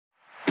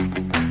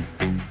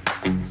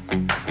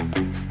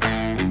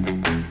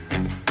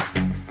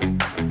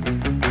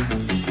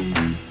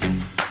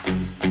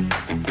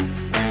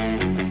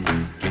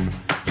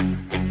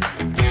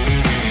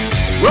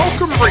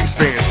Welcome, race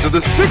fans, to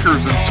the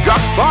Stickers and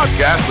Scuffs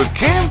podcast with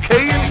Cam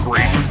K and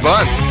Graydon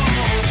Bunn.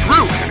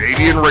 True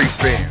Canadian race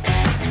fans.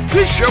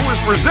 This show is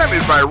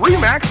presented by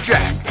Remax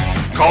Jack.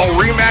 Call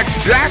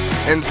Remax Jack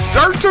and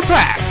start to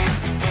pack.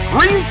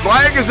 Green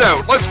flag is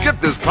out. Let's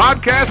get this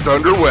podcast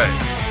underway.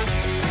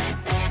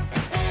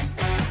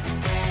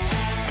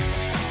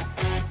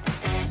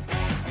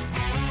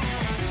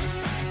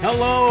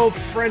 Hello,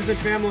 friends and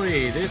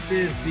family. This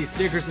is the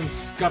Stickers and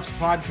Scuffs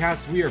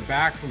podcast. We are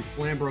back from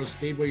Flamborough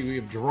Speedway. We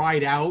have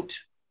dried out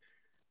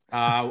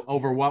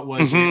over what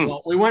was.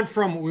 Well, we went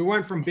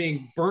from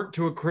being burnt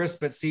to a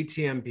crisp at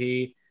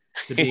CTMP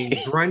to being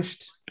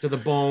drenched to the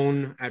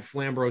bone at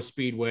Flamborough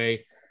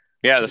Speedway.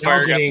 Yeah, the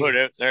fire got put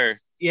out there.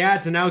 Yeah,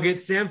 to now get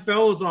Sam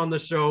Fellows on the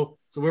show.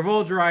 So we've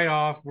all dried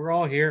off. We're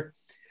all here.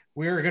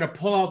 We're going to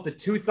pull out the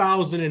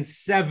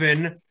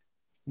 2007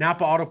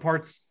 Napa Auto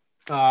Parts.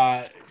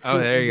 There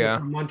you go.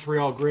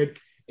 Montreal grid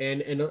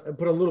and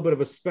put a little bit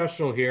of a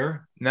special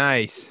here.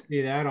 Nice.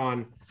 See that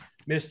on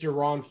Mr.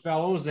 Ron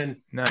Fellows. And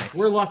nice.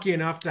 We're lucky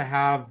enough to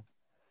have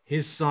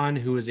his son,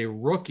 who is a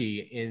rookie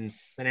in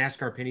the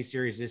NASCAR Penny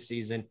Series this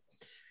season.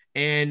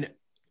 And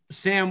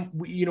Sam,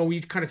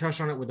 we kind of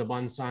touched on it with the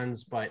Bunn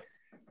sons, but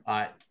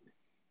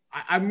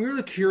I'm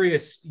really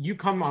curious. You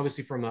come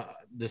obviously from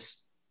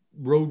this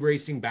road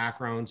racing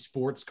background,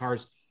 sports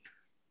cars.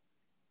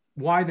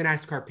 Why the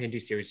NASCAR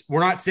Pinty Series?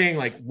 We're not saying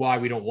like why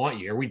we don't want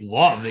you here. We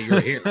love that you're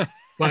here,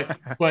 but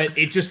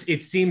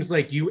it seems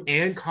like you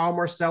and Kyle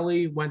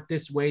Marcelli went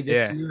this way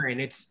this year,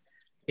 and it's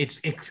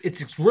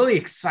really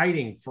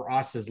exciting for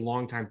us as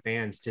longtime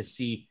fans to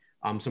see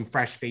some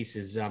fresh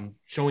faces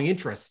showing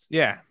interest.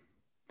 Yeah,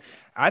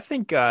 I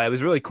think it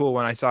was really cool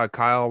when I saw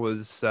Kyle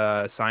was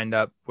signed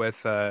up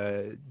with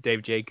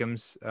Dave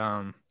Jacobs.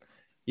 I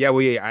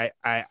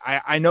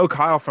know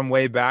Kyle from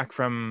way back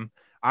from.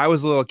 I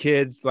was a little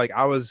kid, like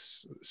I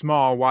was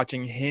small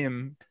watching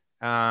him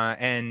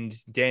and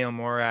Daniel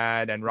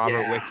Morad and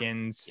Robert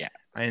Wickens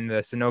in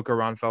the Sunoco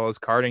Ron Fellows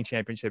karting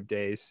championship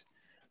days.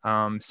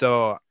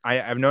 So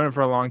I've known him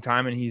for a long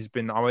time, and he's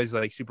been always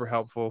like super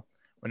helpful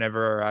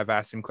whenever I've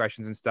asked him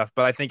questions and stuff.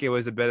 But I think it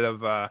was a bit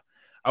of,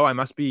 I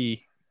must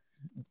be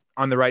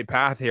on the right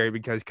path here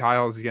because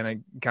Kyle's going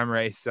to come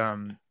race.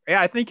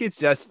 I think it's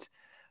just,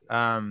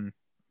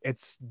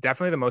 it's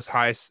definitely the most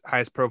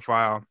highest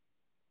profile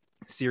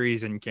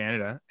series in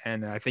Canada,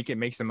 and I think it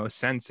makes the most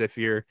sense if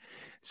you're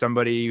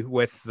somebody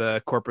with the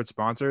corporate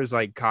sponsors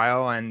like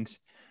Kyle and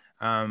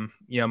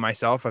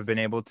myself. I've been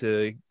able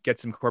to get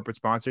some corporate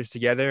sponsors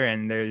together,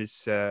 and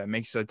there's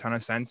makes a ton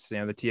of sense. The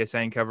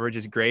TSN coverage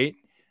is great.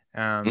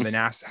 Having the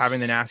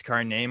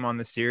NASCAR name on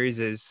the series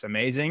is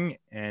amazing,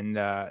 and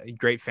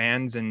great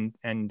fans and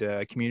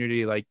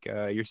community like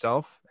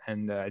yourself,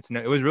 and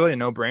it was really a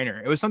no-brainer.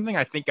 It was something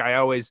I think I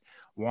always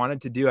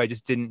wanted to do. I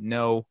just didn't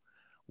know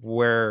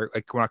what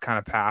kind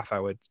of path I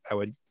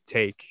would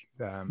take.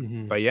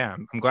 But yeah,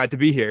 I'm glad to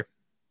be here.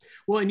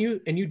 Well, and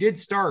you did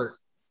start.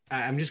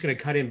 I'm just going to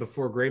cut in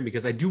before Graham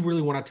because I do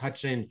really want to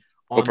touch in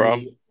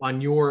on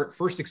your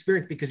first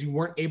experience because you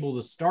weren't able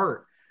to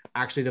start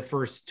actually the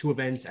first two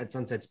events at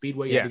Sunset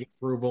Speedway. You had to get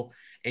approval,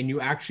 and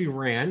you actually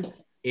ran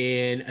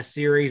in a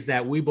series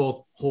that we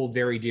both hold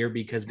very dear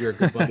because we are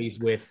good buddies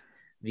with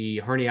the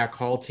Herniak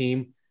Hall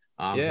team,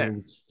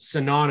 who's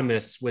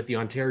synonymous with the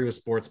Ontario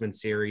Sportsman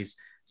Series.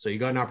 So you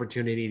got an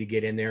opportunity to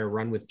get in there,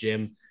 run with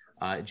Jim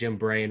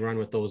Bray, and run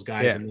with those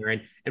guys in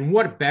there. And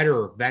what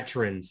better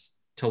veterans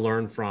to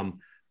learn from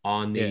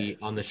on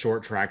the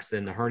short tracks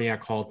than the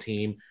Herniak Hall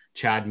team,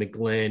 Chad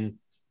McGlynn,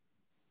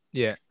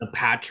 the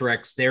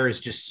Patricks. There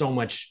is just so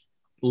much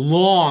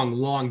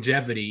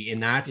longevity in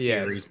that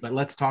series. Yes. But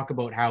let's talk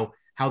about how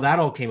that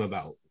all came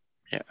about.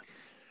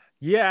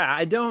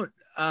 I don't.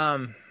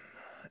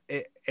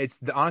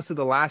 Honestly,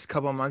 the last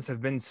couple of months have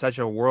been such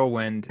a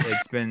whirlwind.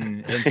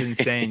 It's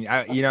insane.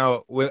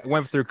 We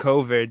went through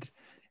COVID,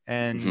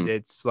 and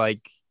it's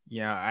like,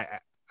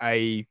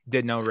 I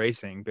did no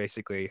racing,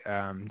 basically,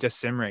 just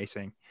sim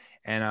racing.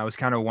 And I was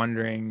kind of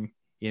wondering,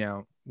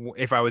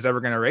 if I was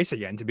ever going to race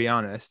again, to be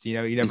honest.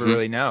 You never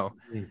really know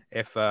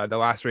if the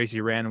last race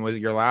you ran was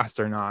your last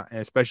or not, and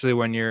especially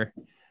when you're,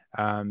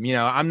 I'm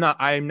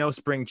no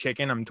spring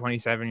chicken. I'm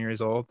 27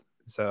 years old.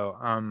 So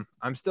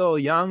I'm still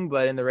young,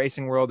 but in the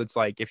racing world, it's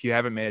like if you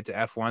haven't made it to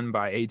F1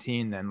 by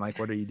 18, then like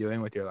what are you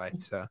doing with your life?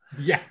 So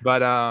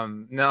but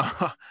no,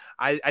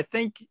 I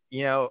think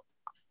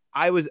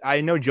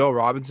I know Joe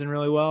Robinson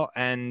really well,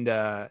 and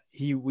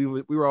we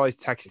were always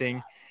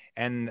texting,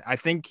 and I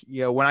think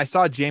when I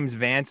saw James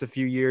Vance a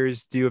few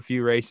years do a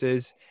few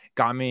races,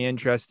 got me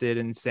interested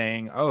in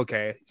saying, oh,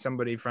 okay,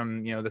 somebody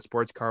from the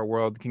sports car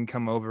world can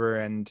come over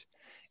and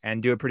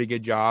do a pretty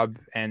good job,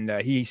 and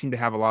he seemed to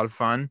have a lot of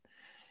fun.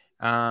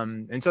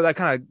 And so that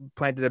kind of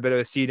planted a bit of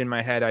a seed in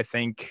my head, I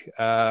think.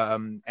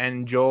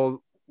 And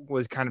Joel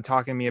was kind of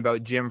talking to me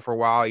about Jim for a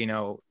while,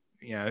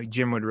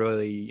 Jim would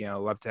really,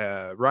 love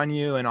to run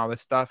you and all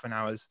this stuff. And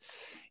I was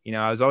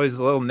always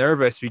a little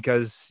nervous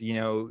because,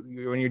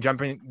 when you're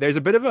jumping, there's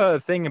a bit of a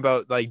thing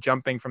about like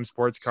jumping from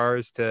sports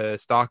cars to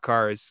stock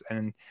cars.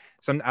 And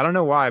I don't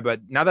know why,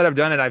 but now that I've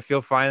done it, I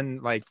feel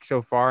fine. Like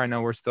so far, I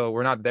know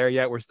we're not there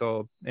yet. We're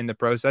still in the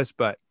process,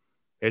 but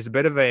there's a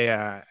bit of a,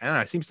 I don't know,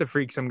 it seems to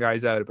freak some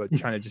guys out about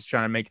trying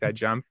to make that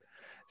jump.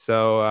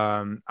 So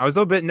I was a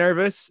little bit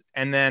nervous.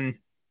 And then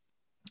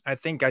I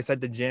think I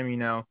said to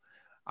Jim,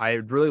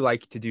 I'd really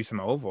like to do some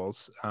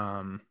ovals.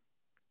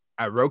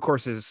 At road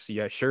courses,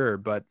 yeah, sure,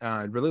 but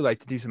I'd really like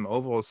to do some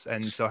ovals.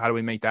 And so how do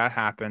we make that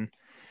happen?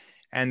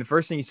 And the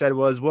first thing he said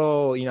was,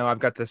 well, I've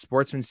got the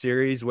Sportsman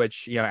Series,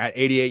 which, at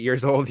 88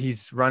 years old,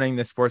 he's running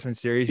the Sportsman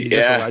Series. He's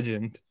just a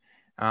legend.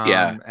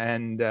 I'd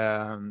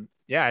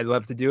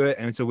love to do it.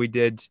 And so we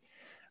did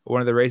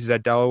one of the races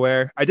at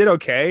Delaware. I did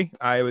okay.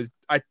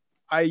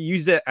 I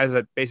used it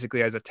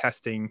basically as a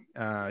testing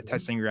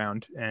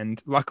ground.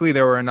 And luckily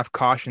there were enough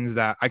cautions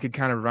that I could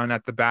kind of run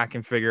at the back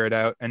and figure it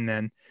out. And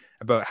then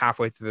about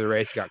halfway through the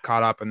race, got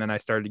caught up, and then I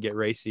started to get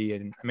racy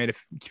and I made a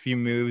few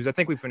moves. I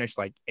think we finished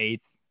like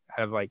 8th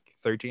out of like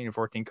 13 or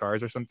 14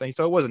 cars or something.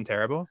 So it wasn't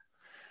terrible.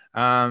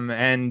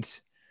 But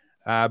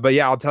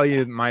yeah, I'll tell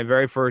you, my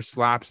very first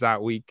laps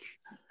that week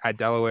at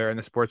Delaware in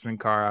the Sportsman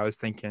car, I was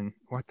thinking,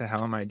 what the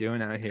hell am I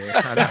doing out here?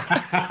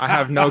 I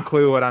have no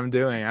clue what I'm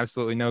doing.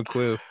 Absolutely no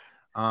clue.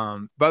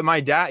 But my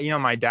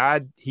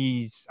dad,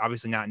 he's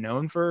obviously not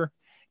known for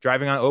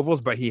driving on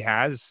ovals, but he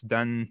has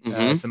done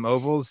some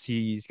ovals.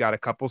 He's got a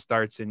couple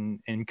starts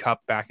in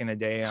Cup back in the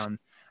day on,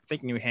 I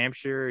think, New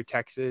Hampshire,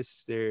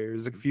 Texas.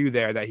 There's a few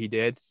there that he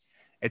did.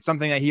 It's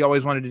something that he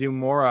always wanted to do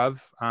more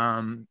of.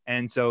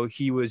 And so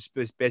he was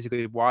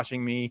basically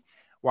watching me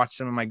watch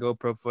some of my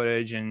GoPro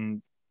footage,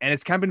 and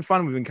it's kind of been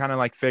fun. We've been kind of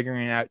like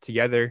figuring it out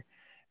together.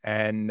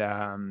 And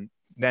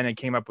then it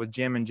came up with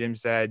Jim, and Jim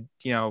said,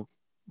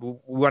 we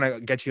want to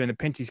get you in the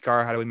Pinty's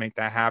car. How do we make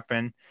that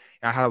happen?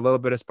 I had a little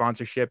bit of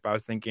sponsorship. I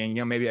was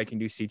thinking, maybe I can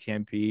do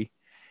CTMP.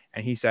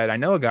 And he said, I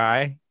know a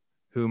guy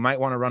who might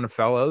want to run a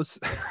fellows.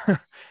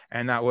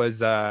 And that was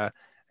the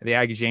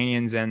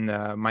Agajanians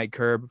and Mike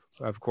Kerb,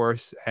 of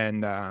course.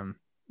 And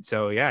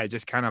so, yeah, it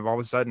just kind of all of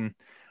a sudden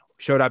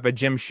showed up at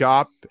Jim's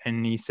shop,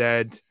 and he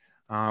said,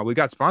 we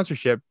got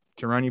sponsorship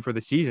to run you for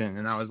the season.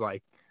 And I was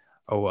like,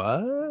 oh,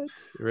 what?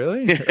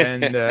 Really?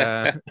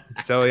 And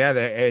so,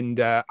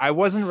 yeah, I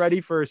wasn't ready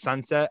for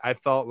Sunset. I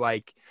felt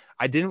like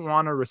I didn't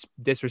want to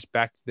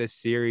disrespect this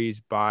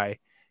series by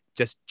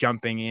just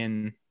jumping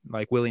in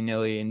like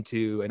willy-nilly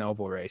into an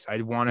oval race.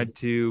 I wanted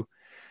to,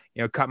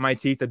 cut my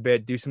teeth a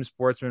bit, do some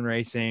sportsman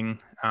racing,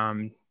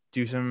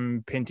 do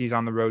some Pinties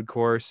on the road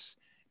course,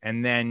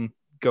 and then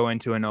go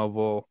into an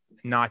oval,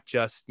 not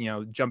just,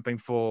 jumping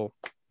full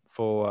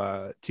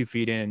 2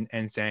 feet in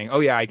and saying, oh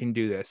yeah, I can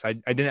do this. I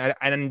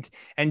didn't.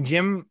 And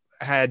Jim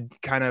had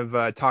kind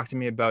of talked to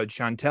me about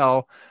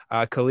Chantel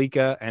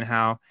Kalika and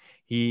how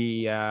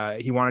he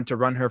wanted to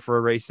run her for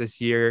a race this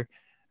year.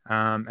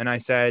 And I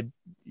said,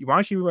 why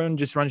don't you run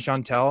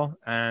Chantel?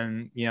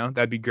 And,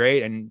 that'd be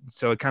great. And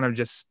so it kind of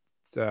just,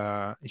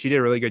 she did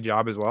a really good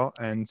job as well.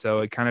 And so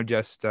it kind of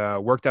just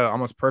worked out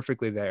almost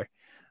perfectly there.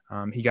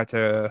 He got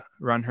to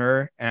run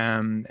her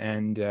and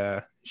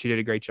she did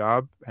a great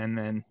job. And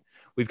then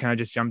we've kind of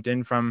just jumped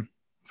in from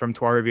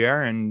Trois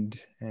Rivières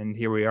and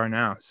here we are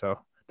now. So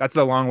that's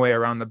the long way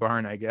around the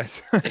barn, I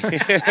guess.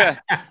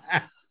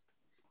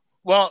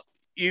 Well,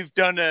 you've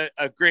done a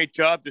great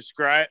job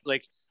describe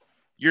like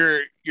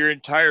your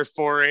entire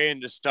foray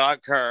into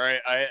stock car.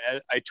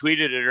 I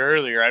tweeted it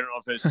earlier. I don't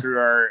know if it's through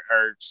our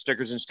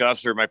Stickers and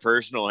Scuffs or my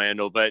personal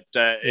handle, but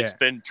it's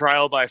been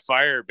trial by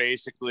fire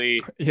basically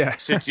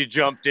since you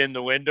jumped in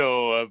the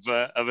window of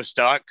a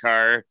stock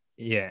car.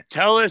 Yeah.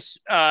 Tell us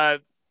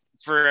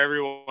for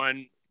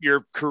everyone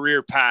your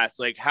career path.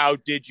 Like, how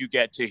did you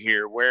get to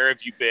here? Where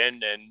have you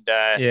been? And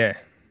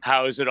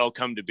how has it all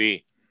come to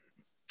be?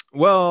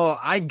 Well,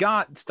 I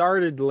got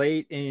started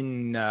late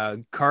in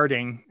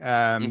karting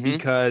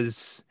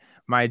because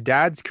my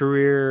dad's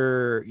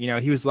career,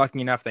 he was lucky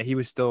enough that he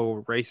was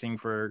still racing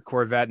for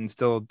Corvette and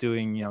still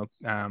doing,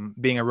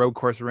 being a road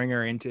course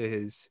ringer into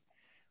his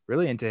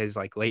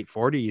like late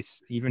 40s.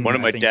 Even one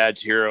of my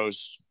dad's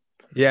heroes.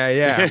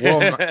 Yeah.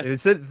 Well,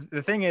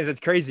 the thing is, it's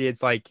crazy.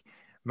 It's like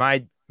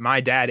my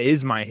dad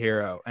is my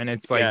hero, and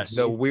it's like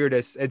the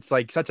weirdest. It's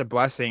like such a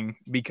blessing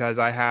because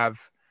I have.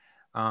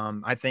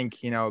 I think,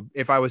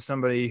 if I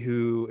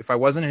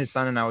wasn't his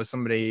son and I was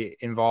somebody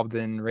involved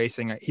in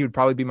racing, he would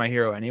probably be my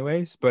hero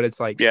anyways, but it's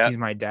like, he's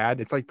my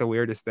dad. It's like the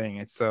weirdest thing.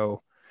 It's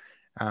so,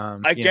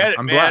 I get it,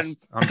 I'm man.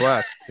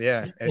 blessed.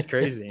 Yeah. It's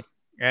crazy.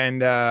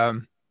 And,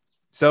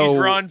 so he's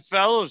Ron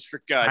Fellows,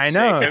 for God's sake.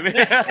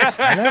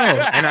 I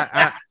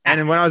know.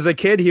 And when I was a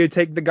kid, he would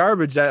take the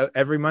garbage out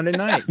every Monday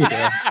night.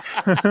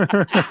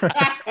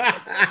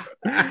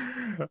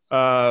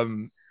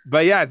 So.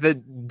 But yeah, the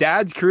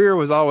dad's career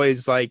was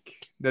always like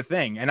the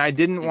thing. And I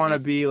didn't want to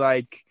be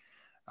like,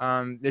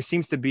 there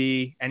seems to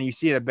be, and you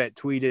see it a bit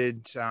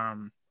tweeted,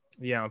 from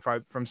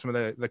some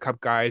of the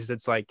Cup guys,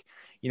 that's like,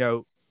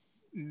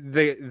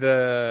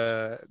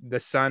 the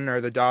son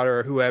or the daughter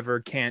or whoever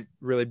can't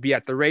really be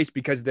at the race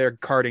because they're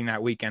karting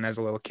that weekend as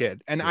a little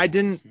kid. And I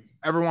didn't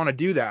ever want to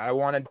do that. I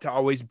wanted to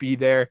always be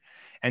there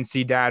and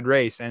see dad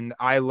race. And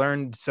I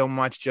learned so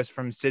much just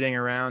from sitting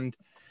around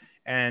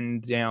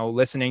and, you know,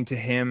 listening to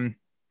him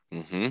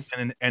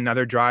and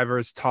other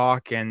drivers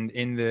talk, and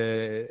in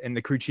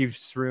the crew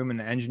chief's room and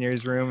the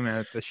engineer's room and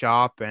at the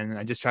shop. And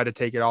I just tried to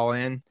take it all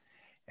in.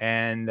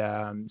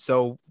 And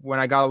so when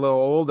I got a little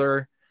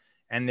older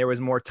and there was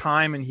more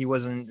time and he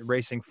wasn't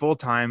racing full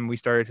time, we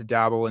started to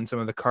dabble in some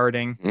of the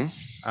karting.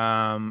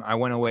 I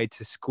went away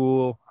to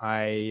school.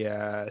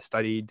 I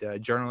studied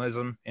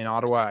journalism in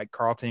Ottawa at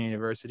Carleton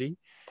University,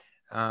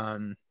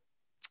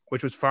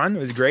 which was fun. It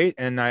was great.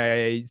 And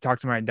I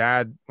talked to my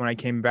dad when I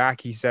came back.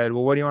 He said,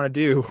 well, what do you want to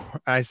do?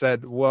 I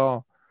said,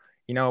 well,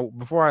 you know,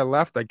 before I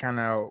left, I kind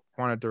of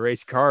wanted to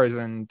race cars,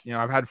 and, you know,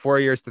 I've had 4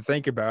 years to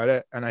think about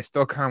it, and I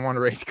still kind of want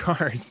to race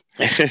cars.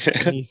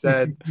 And he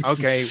said,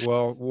 okay,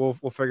 well, we'll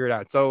figure it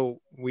out.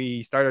 So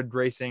we started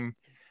racing.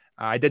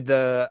 I did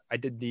the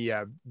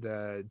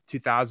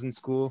 2000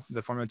 school,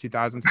 the Formula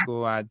 2000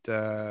 school at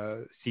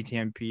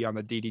CTMP on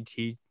the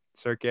DDT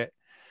circuit.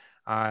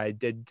 I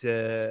did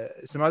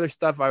some other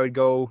stuff. I would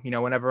go, you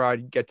know, whenever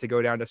I'd get to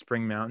go down to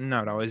Spring Mountain,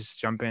 I would always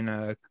jump in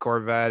a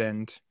Corvette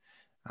and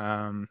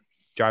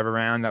drive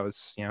around. That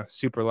was, you know,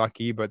 super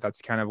lucky, but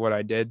that's kind of what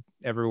I did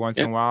every once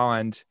in a while.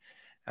 And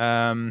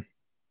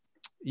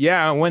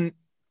when,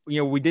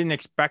 you know, I didn't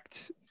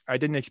expect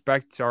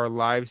our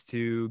lives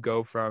to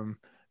go from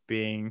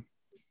being,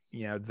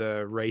 you know,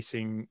 the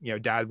racing, you know,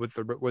 dad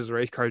was a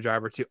race car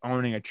driver to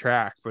owning a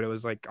track. But it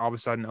was like all of a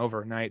sudden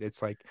overnight,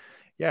 it's like,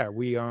 yeah,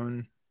 we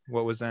own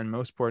what was then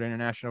Mosport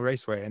International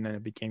Raceway, and then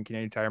it became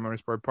Canadian Tire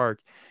Motorsport Park.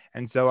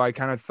 And so I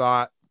kind of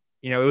thought,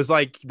 you know, it was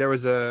like there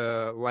was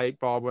a light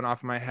bulb went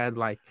off in my head,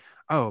 like,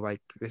 oh,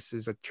 like this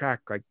is a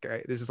track, like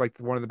this is like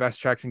one of the best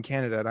tracks in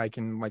Canada, and I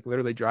can like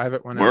literally drive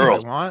it whenever I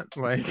want.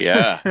 Like,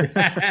 yeah,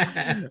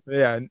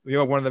 yeah, you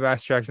know, one of the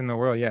best tracks in the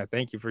world. Yeah,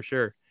 thank you for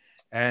sure.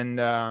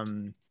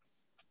 And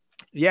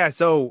yeah,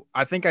 so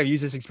I think I've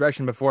used this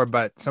expression before,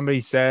 but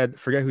somebody said,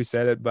 forget who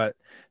said it, but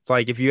it's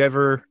like if you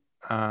ever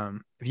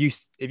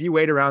if you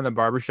wait around the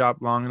barbershop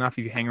long enough,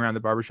 if you hang around the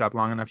barbershop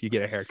long enough, you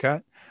get a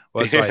haircut.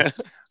 Well, it's like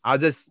I'll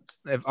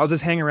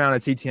just hang around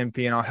at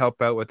CTMP and I'll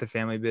help out with the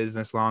family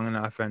business long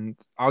enough, and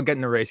I'll get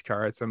in a race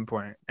car at some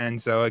point. And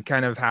so it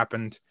kind of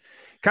happened,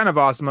 kind of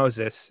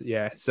osmosis.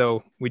 Yeah.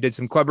 So we did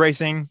some club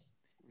racing,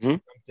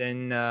 and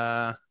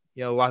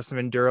you know, lots of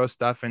enduro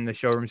stuff in the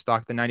showroom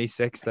stock, the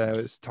 96 that I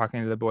was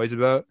talking to the boys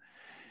about,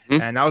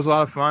 and that was a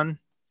lot of fun.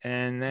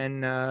 And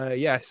then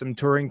some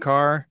touring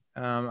car.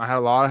 I had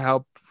a lot of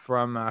help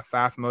from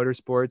FAF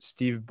Motorsports,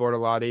 Steve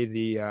Bortolotti,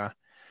 the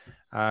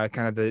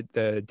kind of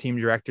the team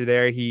director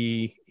there.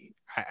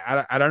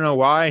 I don't know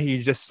why,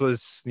 he just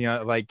was, you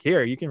know, like,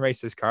 here, you can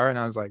race this car. And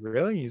I was like,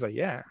 really? He's like,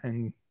 yeah.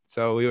 And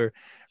so we were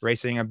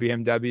racing a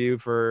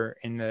BMW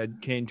in the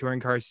Canadian Touring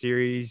Car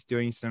Series,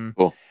 doing some,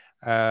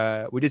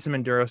 we did some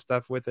enduro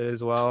stuff with it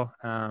as well.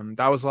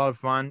 That was a lot of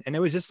fun. And it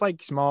was just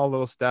like small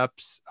little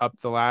steps up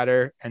the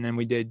ladder. And then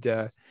we did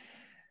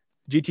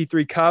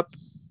GT3 Cup.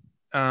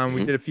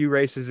 We did a few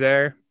races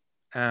there.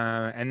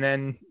 And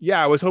then,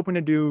 I was hoping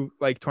to do,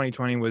 like,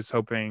 2020 was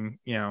hoping,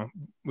 you know,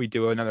 we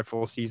do a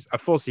full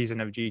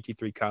season of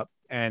GT3 Cup,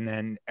 and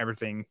then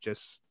everything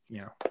just,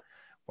 you know,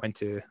 went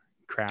to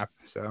crap.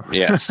 So,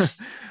 here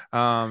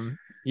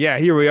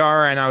we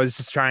are. And I was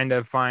just trying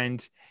to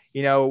find,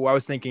 you know, I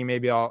was thinking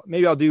maybe I'll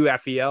do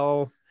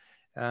FEL.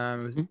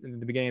 At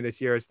the beginning of this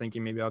year, I was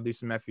thinking maybe I'll do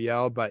some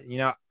FEL, but, you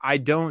know,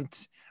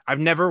 I've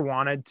never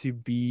wanted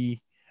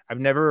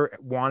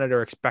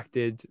or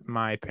expected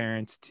my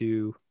parents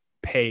to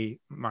pay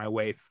my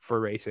way for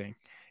racing.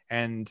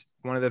 And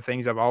one of the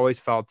things I've always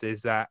felt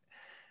is that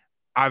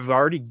I've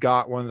already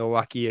got one of the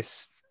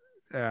luckiest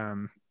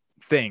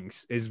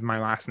things is my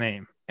last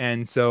name.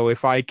 And so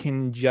if I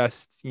can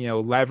just, you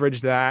know,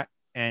 leverage that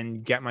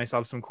and get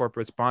myself some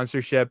corporate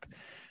sponsorship,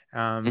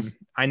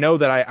 I know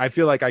that I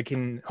feel like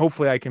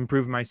hopefully I can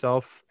prove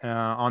myself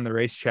on the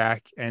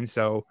racetrack. And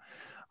so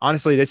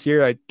honestly, this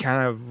year, it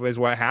kind of was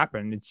what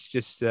happened. It's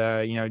just,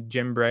 you know,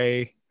 Jim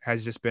Bray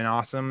has just been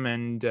awesome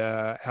and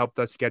helped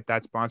us get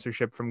that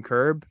sponsorship from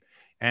Curb.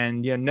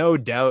 And, you know,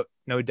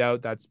 no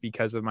doubt that's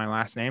because of my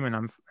last name.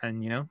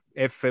 And you know,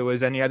 if it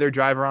was any other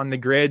driver on the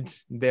grid,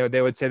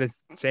 they would say the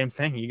same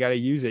thing. You got to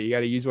use it. You got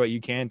to use what you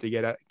can to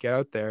get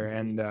out there.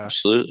 And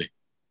absolutely.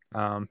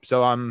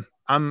 So I'm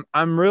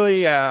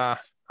really,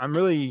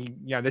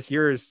 this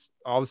year is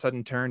all of a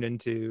sudden turned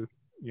into,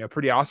 you know,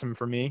 pretty awesome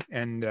for me.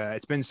 And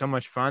it's been so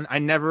much fun. I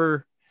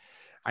never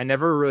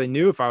really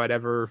knew if I would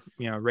ever,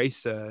 you know,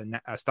 race a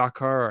stock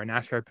car or a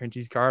NASCAR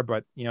Pinty's car,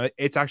 but, you know,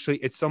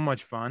 it's so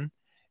much fun.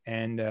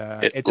 And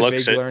it's a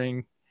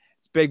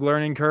big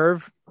learning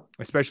curve,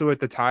 especially with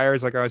the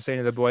tires. Like I was saying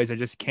to the boys, I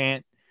just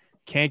can't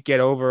get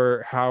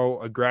over how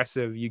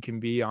aggressive you can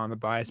be on the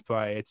bias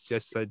ply. It's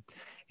just a,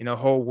 you know,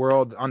 whole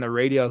world on the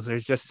radials.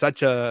 There's just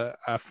such a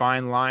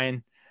fine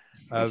line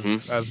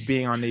of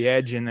being on the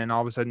edge, and then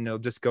all of a sudden it'll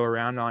just go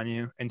around on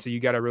you. And so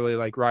you got to really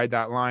like ride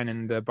that line.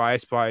 And the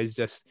bias ply is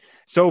just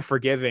so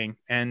forgiving,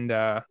 and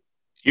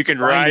you can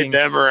ride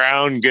them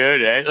around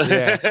good,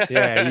 eh?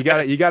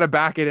 yeah. You gotta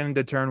back it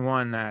into turn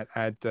one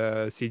at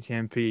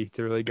CTMP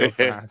to really go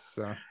fast.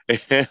 So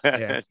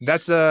yeah,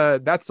 that's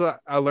a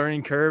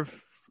learning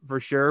curve for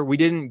sure. We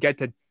didn't get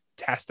to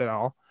test at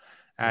all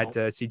at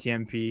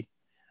CTMP.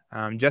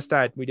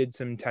 We did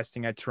some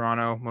testing at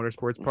Toronto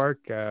Motorsports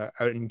Park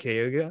out in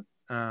Cayuga.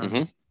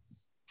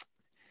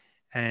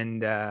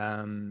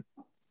 And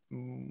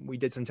we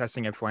did some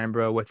testing at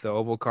Flamborough with the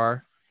oval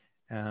car.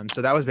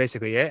 So that was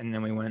basically it. And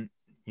then we went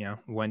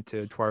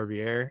to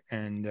Trois-Rivières,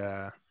 and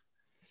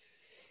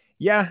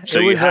So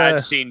you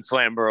had seen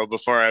Flamborough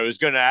before. I was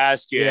going to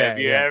ask you, have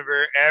you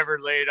ever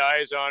laid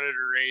eyes on it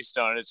or raced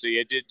on it? So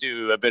you did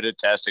do a bit of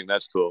testing.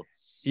 That's cool.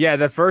 Yeah,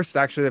 the first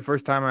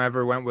time I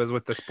ever went was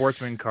with the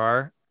Sportsman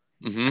car.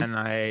 And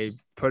I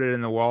put it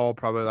in the wall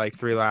probably like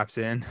 3 laps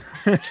in.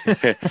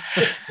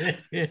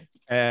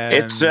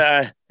 It's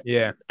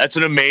that's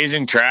an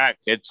amazing track.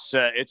 It's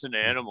an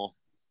animal.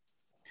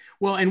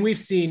 Well, and we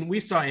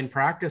saw in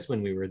practice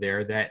when we were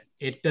there that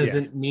it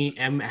doesn't mean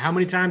how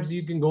many times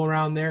you can go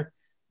around there.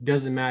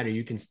 Doesn't matter.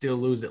 You can still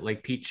lose it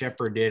like Pete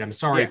Shepard did. I'm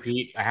sorry,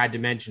 Pete. I had to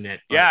mention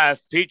it. But,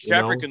 if Pete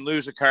Shepard can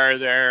lose a car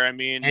there, I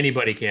mean,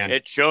 anybody can.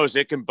 It shows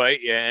it can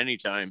bite you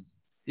anytime.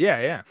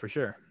 Yeah, for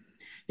sure.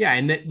 Yeah,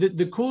 and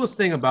the coolest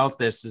thing about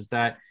this is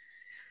that,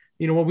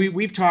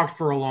 we've talked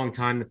for a long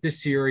time that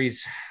this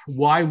series,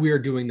 why we're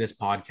doing this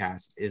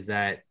podcast, is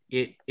that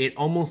it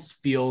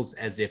almost feels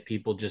as if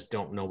people just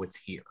don't know it's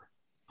here.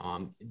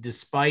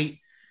 Despite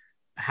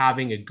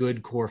having a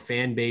good core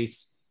fan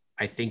base,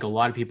 I think a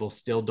lot of people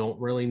still don't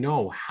really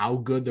know how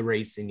good the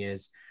racing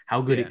is,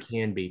 how good it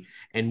can be.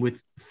 And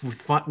with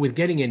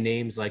getting in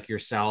names like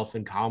yourself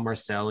and Kyle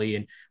Marcelli,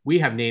 and we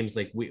have names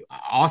like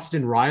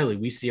Austin Riley,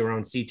 we see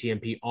around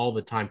CTMP all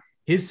the time.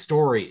 His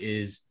story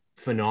is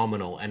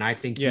phenomenal, and I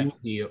think he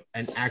would be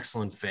an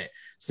excellent fit.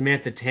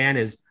 Samantha Tan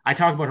I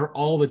talk about her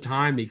all the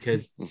time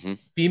because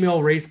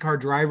female race car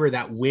driver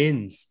that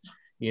wins,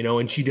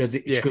 and she does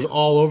it. She goes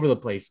all over the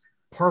place.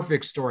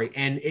 Perfect story.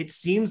 And it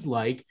seems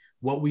like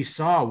what we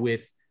saw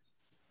with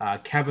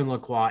Kevin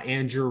Lacroix,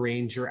 Andrew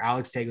Ranger,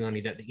 Alex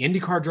Tagliani, that the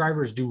IndyCar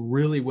drivers do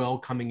really well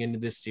coming into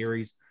this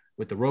series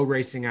with the road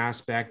racing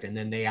aspect, and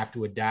then they have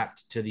to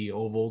adapt to the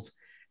ovals.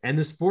 And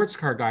the sports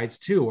car guys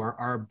too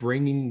are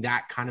bringing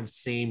that kind of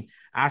same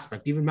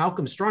aspect. Even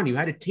Malcolm Strawn, you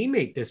had a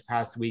teammate this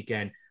past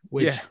weekend,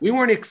 which we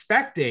weren't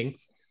expecting,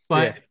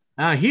 but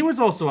he was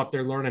also up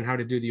there learning how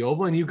to do the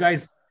oval. And you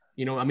guys,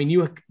 you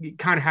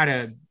kind of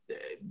had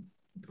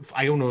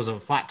I don't know, it was a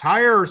flat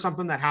tire or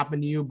something that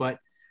happened to you, but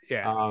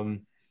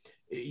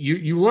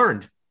you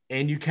learned,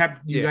 and you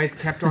guys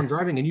kept on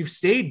driving, and you've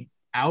stayed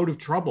out of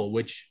trouble,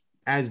 which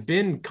has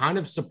been kind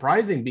of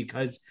surprising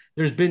because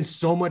there's been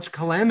so much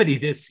calamity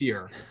this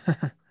year.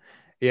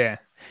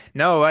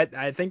 No,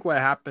 I think what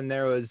happened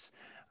there was,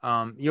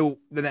 and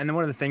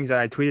one of the things that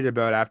I tweeted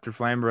about after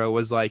Flamborough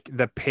was like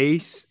the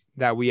pace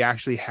that we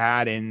actually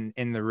had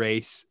in the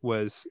race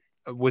was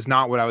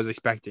not what I was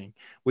expecting.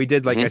 We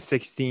did like a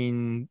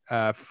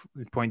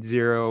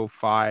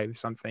 16.05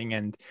 something.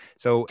 And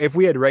so if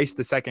we had raced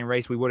the second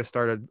race, we would have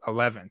started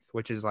 11th,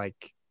 which is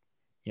like,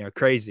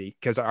 crazy,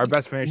 because our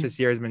best finish this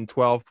year has been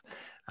 12th.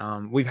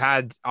 We've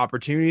had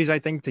opportunities, I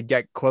think, to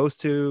get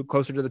closer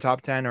to the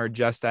top 10 or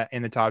just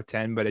in the top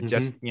 10, but it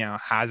just, we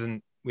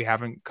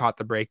haven't caught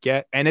the break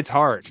yet. And it's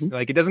hard.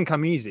 Like, it doesn't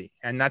come easy.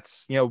 And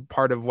that's,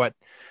 part of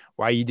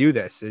why you do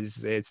this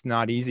is it's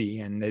not easy,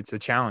 and it's a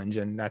challenge,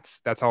 and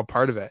that's all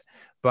part of it.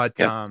 But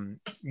I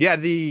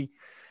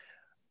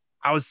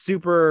was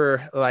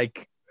super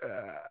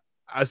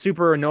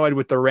annoyed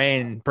with the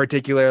rain,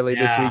 particularly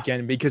this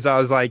weekend, because I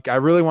was like, I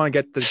really want to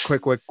get the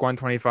Quick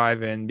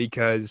 125 in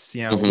because,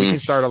 we can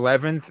start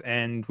 11th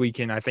and we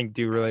can, I think,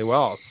 do really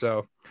well.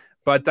 So,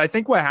 but I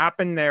think what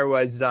happened there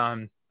was,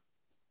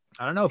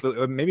 I don't know if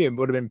maybe it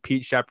would have been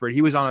Pete Shepard.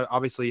 He was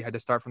obviously had to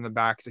start from the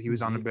back. So he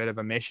was on a bit of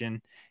a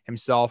mission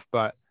himself,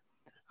 but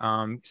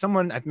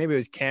someone, maybe it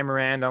was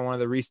Cameron on one of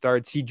the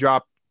restarts. He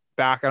dropped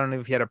back. I don't know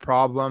if he had a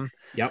problem.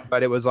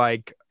 But it was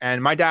like,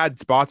 and my dad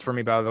spots for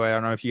me, by the way. I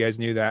don't know if you guys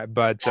knew that,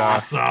 but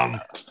awesome.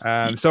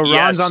 So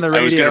Ron's on the radio.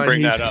 I was gonna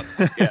bring that up.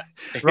 Yeah.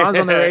 Ron's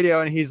on the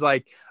radio and he's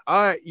like,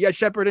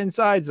 Shepard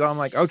inside. So I'm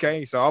like,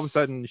 okay. So all of a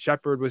sudden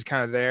Shepard was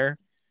kind of there.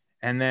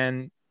 And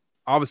then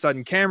all of a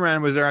sudden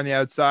Cameron was there on the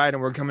outside,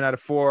 and we're coming out of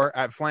 4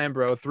 at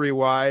Flamborough, 3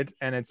 wide.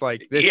 And it's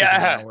like, this isn't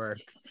gonna work.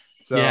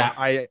 So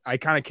I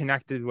kind of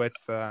connected with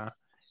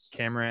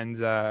Cameron's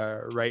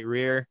right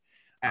rear.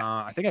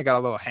 I think I got a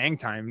little hang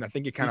time. I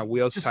think it kind of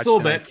wheels touched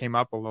and it came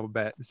up a little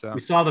bit. So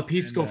we saw the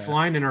piece go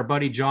flying, and our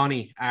buddy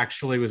Johnny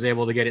actually was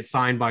able to get it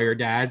signed by your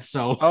dad.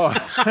 So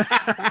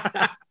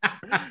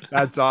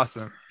that's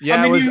awesome.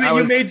 Yeah, I mean,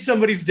 you made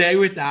somebody's day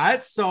with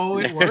that, so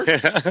it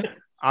worked.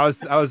 I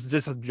was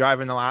just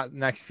driving the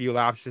next few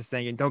laps, just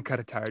thinking, don't cut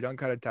a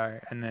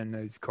tire. And then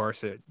of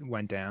course it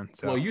went down.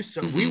 So well,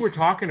 we were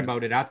talking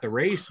about it at the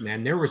race,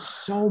 man. There was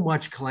so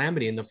much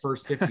calamity in the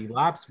first 50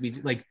 laps. We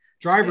like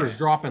drivers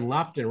dropping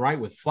left and right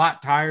with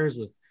flat tires,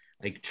 with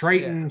like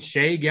Triton,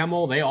 Shea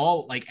Gemmel, they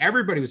all like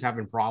everybody was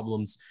having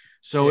problems.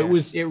 So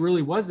it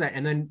really was that.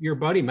 And then your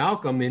buddy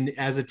Malcolm,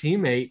 as a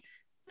teammate,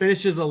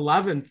 finishes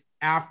 11th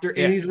after,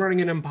 and he's running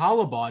an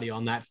Impala body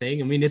on that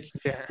thing. I mean,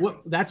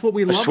 that's what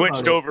we love.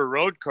 Switched over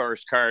road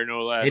course car,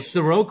 no less. It's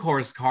the road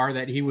course car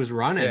that he was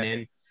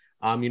running,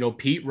 and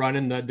Pete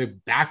running the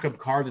backup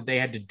car that they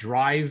had to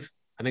drive.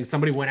 I think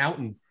somebody went out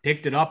and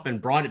picked it up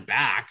and brought it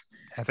back.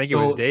 I think it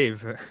was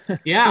Dave.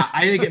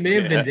 I think it may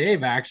have been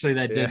Dave actually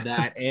that did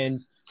that. And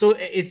so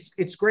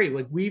it's great.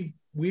 Like we've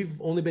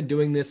only been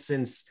doing this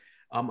since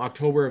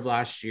October of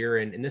last year,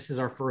 and this is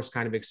our first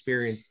kind of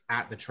experience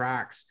at the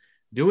tracks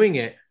doing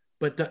it.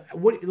 But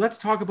let's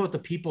talk about the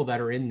people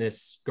that are in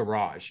this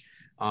garage.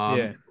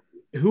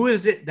 Who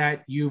is it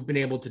that you've been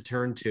able to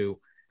turn to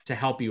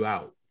help you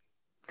out?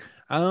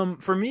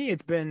 For me,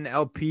 it's been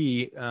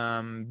LP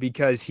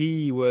because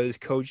he was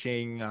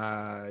coaching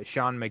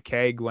Sean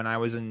McKeag when I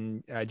was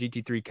in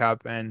GT3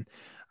 Cup, and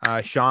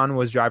Sean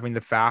was driving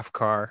the FAF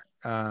car.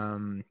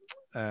 And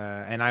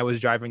I was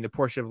driving the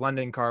Porsche of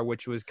London car,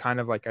 which was kind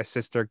of like a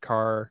sister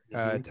car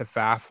to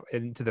FAF,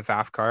 into the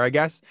FAF car, I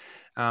guess.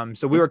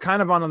 So we were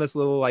kind of on this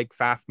little like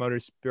FAF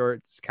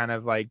Motorsports kind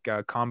of like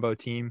combo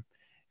team,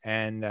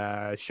 and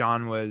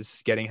Sean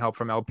was getting help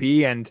from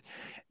LP, and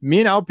me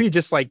and LP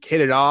just like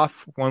hit it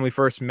off when we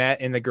first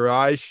met in the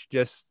garage.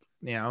 Just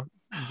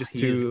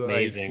to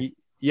amazing.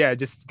 Like,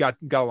 just got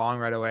along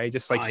right away.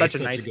 Just like such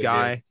a nice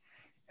guy, dude.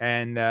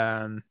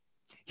 And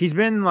he's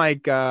been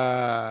like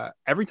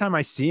every time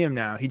I see him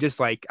now, he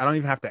just like, I don't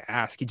even have to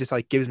ask. He just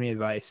like gives me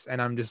advice,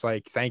 and I'm just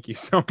like, thank you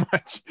so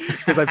much,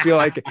 because I feel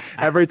like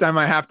every time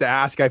I have to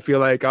ask, I feel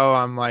like, oh,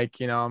 I'm like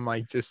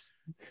just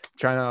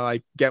trying to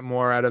like get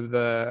more out of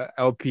the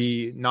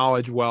LP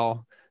knowledge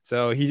well.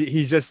 So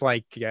he's just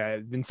like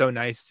been so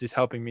nice, just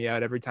helping me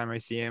out every time I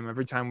see him.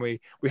 Every time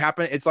we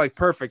happen, it's like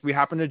perfect. We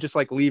happen to just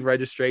like leave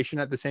registration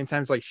at the same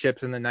time, like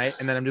ships in the night,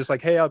 and then I'm just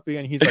like, hey, LP,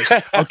 and he's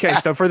like, okay,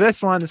 so for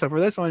this one,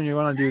 you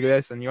want to do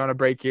this, and you want to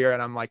break here,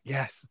 and I'm like,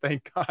 yes,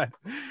 thank God.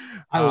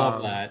 I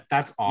love that.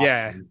 That's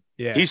awesome.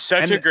 Yeah. He's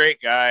such a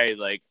great guy.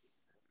 Like,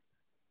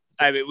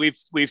 I mean,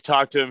 we've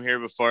talked to him here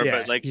before,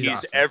 but like he's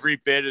awesome. Every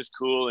bit as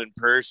cool in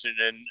person,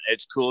 and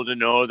it's cool to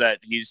know that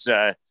he's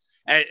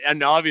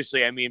and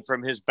obviously, I mean,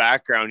 from his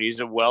background, he's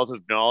a wealth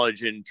of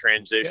knowledge in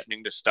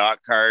transitioning to stock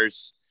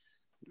cars.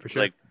 For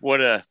sure. Like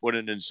what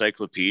an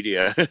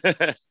encyclopedia.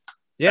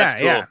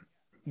 Yeah.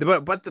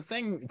 But the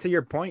thing, to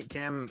your point,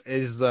 Cam,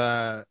 is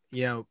I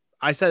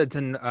said it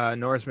to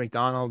Norris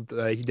McDonald.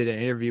 He did an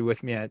interview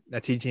with me at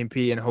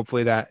CTMP, and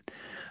hopefully that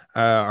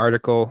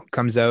article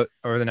comes out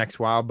over the next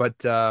while. But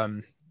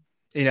the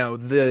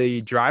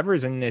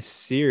drivers in this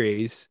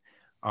series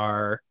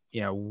are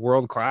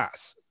world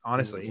class,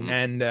 honestly.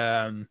 Mm-hmm.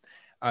 And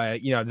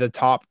the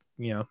top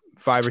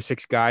 5 or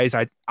 6 guys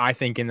I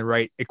think in the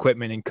right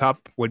equipment and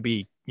Cup would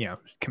be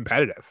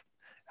competitive.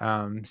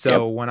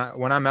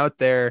 When I'm out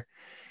there,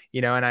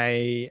 and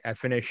I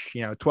finish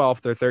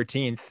 12th or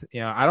 13th,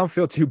 I don't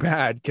feel too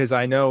bad, because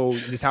I know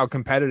just how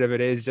competitive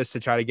it is just to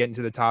try to get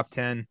into the top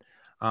 10.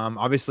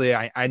 Obviously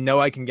I know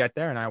I can get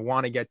there, and I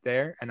want to get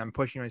there, and I'm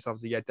pushing myself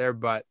to get there,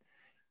 but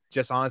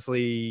just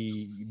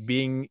honestly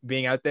being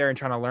out there and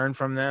trying to learn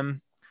from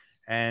them.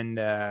 And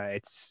they're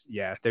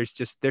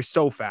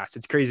so fast.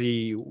 It's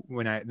crazy.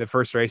 When the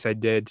first race I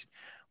did,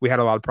 we had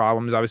a lot of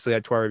problems, obviously,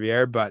 at Trois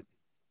Rivières, but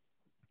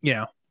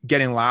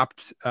getting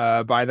lapped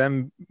by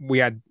them, we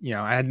had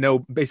I had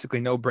basically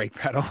no brake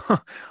pedal.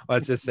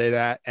 Let's just say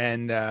that.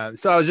 And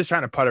so I was just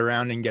trying to putt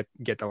around and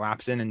get the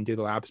laps in and do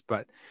the laps,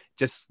 but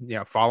just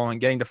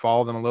getting to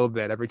follow them a little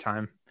bit every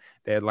time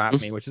they had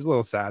lapped me, which is a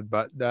little sad,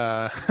 but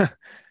they're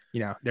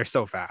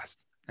so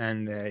fast.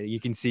 And you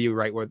can see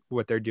right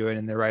what they're doing,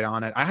 and they're right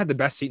on it. I had the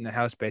best seat in the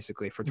house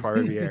basically for Trois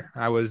Rivières.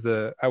 I was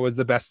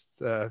the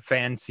best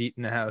fan seat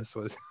in the house,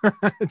 was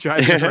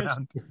driving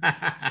around.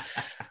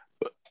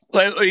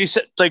 Like you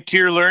said, like to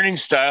your learning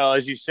style,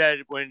 as you said,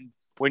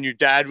 when your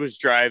dad was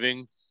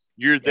driving,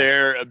 you're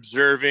there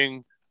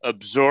observing,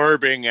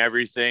 absorbing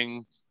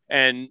everything,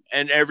 and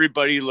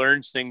everybody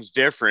learns things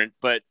different.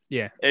 But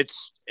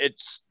it's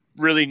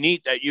really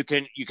neat that you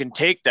can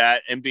take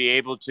that and be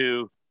able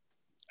to,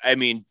 I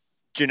mean,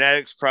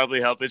 genetics probably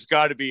help. It's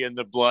got to be in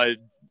the blood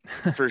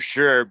for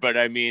sure. But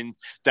I mean,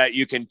 that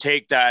you can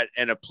take that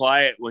and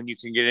apply it when you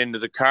can get into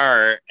the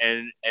car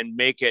and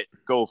make it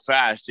go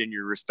fast in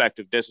your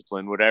respective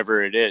discipline,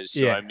 whatever it is.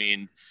 So, I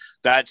mean,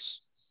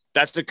 that's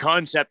the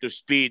concept of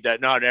speed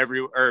that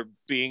or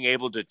being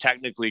able to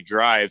technically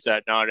drive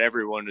that not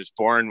everyone is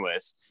born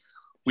with.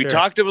 We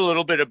talked a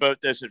little bit about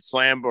this at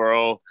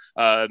Flamborough.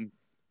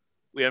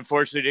 We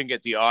unfortunately didn't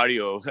get the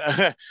audio,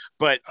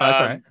 but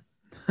that's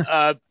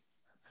right.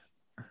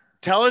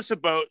 Tell us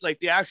about like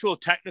the actual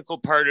technical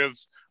part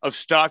of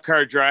stock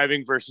car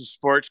driving versus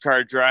sports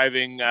car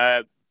driving.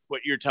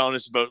 what you're telling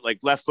us about, like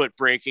left foot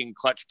braking,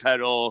 clutch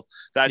pedal,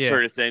 that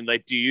sort of thing.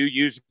 Like, do you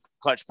use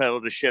clutch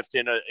pedal to shift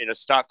in a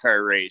stock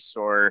car race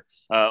or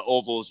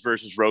ovals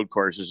versus road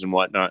courses and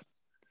whatnot?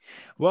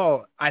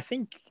 Well, I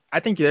think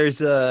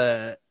there's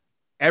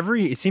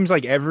it seems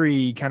like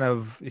every kind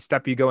of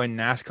step you go in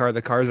NASCAR,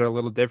 the cars are a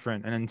little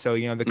different. And so,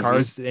 the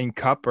cars in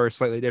Cup are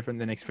slightly different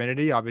than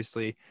Xfinity,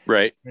 obviously.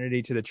 Right.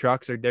 Xfinity to the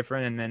trucks are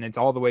different. And then it's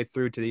all the way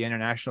through to the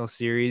International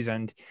Series.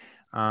 And,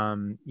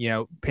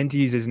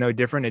 Pinty's is no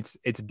different.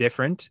 It's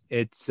different.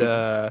 It's,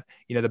 the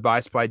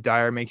bi-spline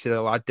tire makes it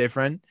a lot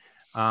different.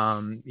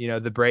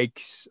 The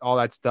brakes, all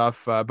that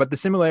stuff. But the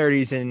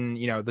similarities in,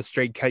 the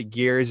straight cut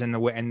gears and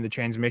the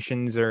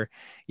transmissions are,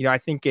 I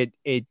think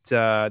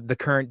the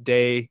current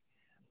day,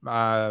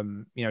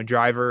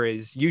 driver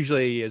is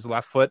usually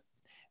left foot,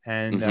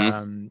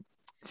 and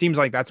seems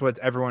like that's what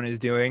everyone is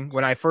doing.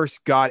 When I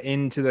first got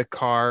into the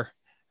car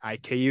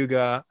at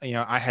Cayuga,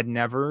 I had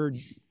never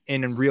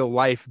in real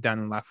life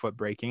done left foot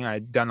braking.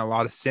 I'd done a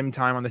lot of sim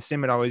time on the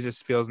sim. It always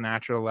just feels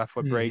natural left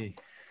foot brake.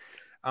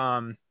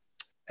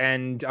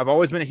 And I've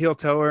always been a heel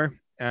toer.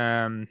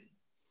 So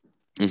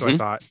I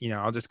thought,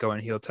 I'll just go in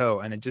heel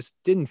toe, and it just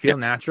didn't feel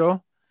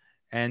natural.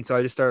 And so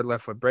I just started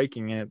left foot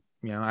braking, and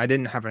I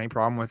didn't have any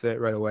problem with it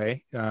right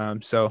away.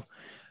 So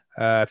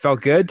it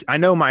felt good. I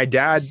know my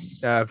dad,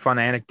 fun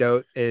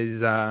anecdote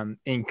is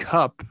in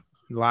Cup,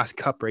 the last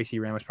Cup race he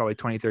ran was probably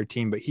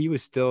 2013, but he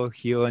was still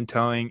heel and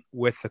towing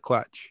with the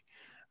clutch.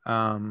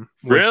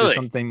 Which is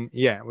something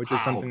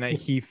that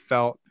he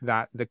felt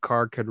that the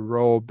car could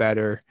roll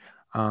better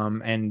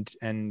and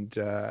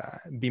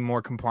be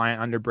more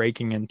compliant under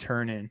braking and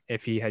turning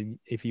if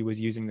he was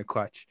using the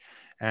clutch.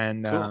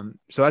 And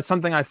so that's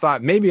something I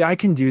thought maybe I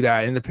can do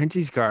that in the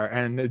Pinty's car,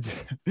 and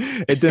it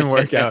didn't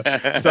work out.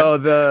 So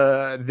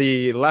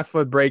the left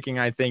foot braking,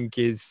 I think,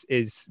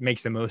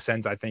 makes the most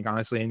sense, I think,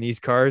 honestly, in these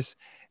cars.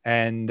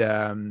 And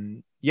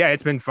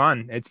it's been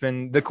fun. It's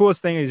been the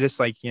coolest thing is just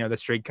like, the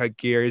straight cut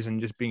gears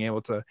and just being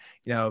able to,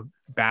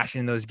 bash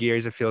in those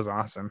gears. It feels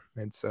awesome.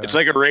 It's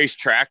like a race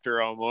tractor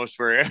almost,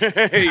 where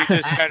you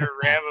just kind of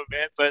ram a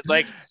bit. But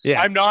like,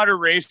 I'm not a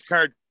race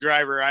car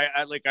driver.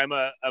 I'm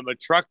a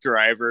truck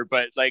driver.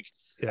 But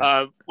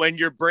when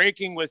you're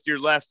braking with your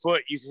left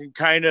foot, you can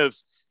kind of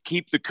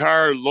keep the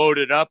car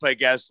loaded up, I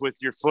guess, with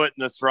your foot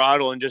and the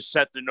throttle, and just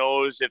set the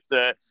nose if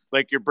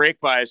your brake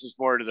bias is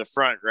more to the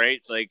front,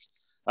 right?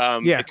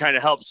 It kind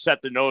of helps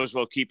set the nose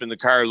while keeping the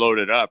car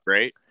loaded up,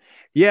 right?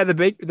 Yeah, the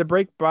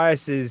brake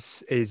bias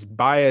is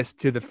biased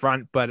to the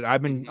front, but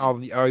I've been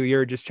all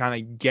year just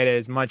trying to get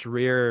as much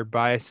rear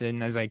bias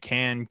in as I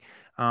can,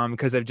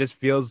 because it just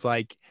feels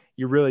like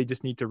you really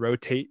just need to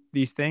rotate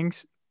these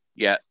things.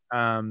 Yeah.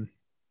 And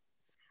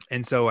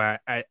so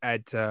at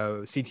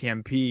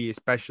CTMP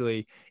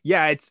especially,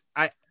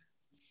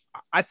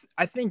 I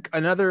think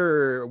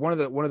another one of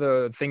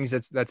the things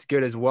that's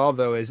good as well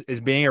though is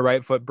being a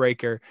right foot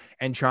braker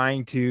and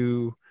trying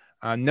to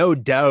no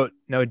doubt,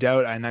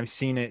 and I've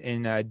seen it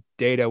in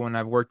data when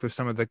I've worked with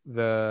some of the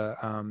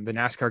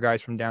NASCAR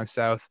guys from down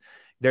south.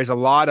 There's a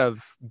lot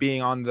of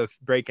being on the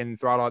brake and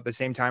throttle at the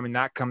same time, and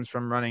that comes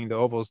from running the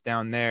ovals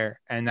down there,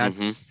 and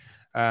that's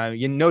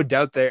no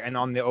doubt there. And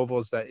on the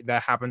ovals that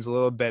happens a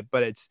little bit,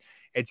 but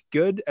it's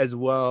good as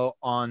well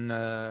on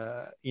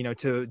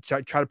to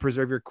try to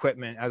preserve your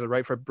equipment as a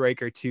right foot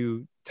braker,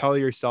 to tell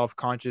yourself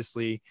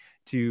consciously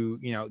to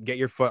get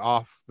your foot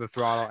off the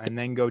throttle and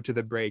then go to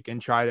the brake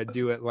and try to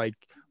do it like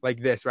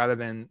this rather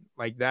than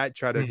like that.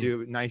 Try to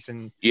do it nice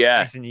and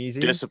easy.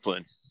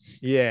 Discipline.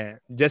 Yeah,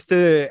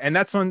 and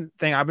that's one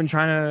thing I've been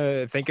trying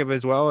to think of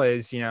as well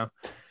is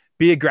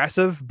be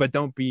aggressive, but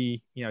don't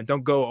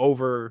go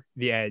over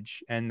the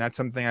edge. And that's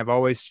something I've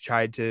always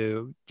tried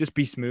to just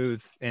be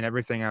smooth in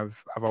everything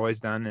I've always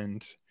done.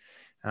 And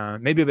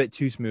maybe a bit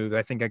too smooth.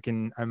 I think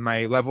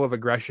my level of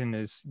aggression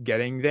is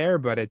getting there,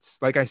 but it's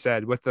like I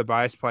said, with the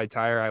bi-spline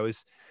tire,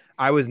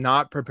 I was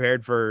not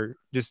prepared for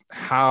just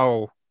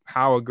how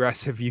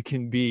aggressive you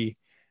can be.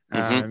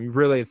 You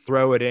really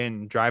throw it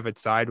in, drive it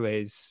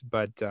sideways.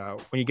 But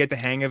when you get the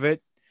hang of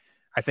it,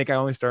 I think I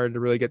only started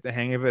to really get the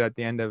hang of it at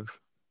the end of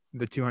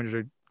the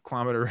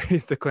 200-kilometer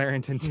race, the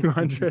Clarington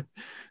 200.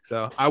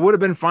 So I would have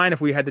been fine if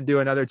we had to do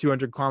another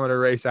 200-kilometer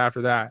race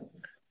after that.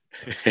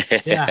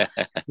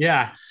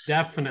 Yeah,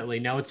 definitely.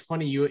 Now it's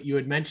funny. You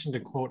had mentioned a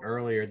quote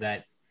earlier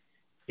that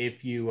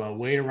if you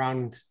wait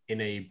around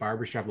in a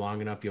barbershop long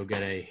enough, you'll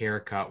get a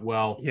haircut.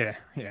 Well, yeah.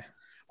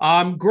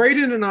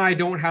 Graydon and I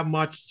don't have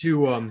much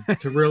to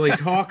really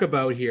talk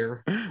about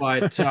here,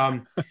 but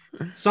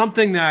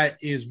something that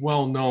is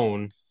well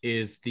known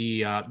is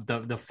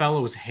the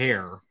fellow's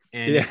hair.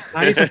 And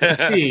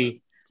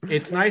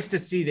it's nice to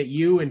see that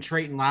you and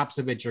Trayton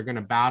Lapcevich are going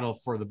to battle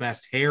for the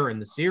best hair in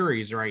the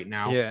series right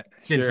now. Yeah,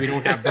 since we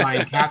don't have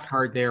Brian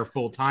Cathcart there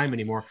full time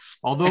anymore.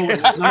 Although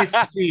it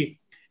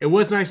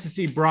was nice to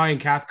see Brian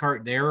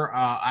Cathcart there.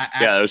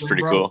 That was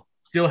pretty cool.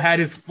 Still had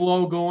his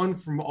flow going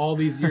from all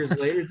these years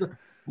later. It's a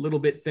little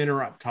bit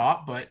thinner up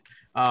top, but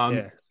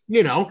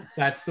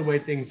that's the way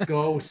things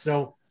go.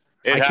 So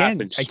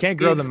I can't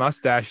grow the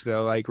mustache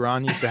though. Like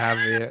Ron used to have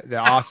the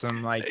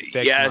awesome like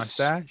thick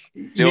mustache.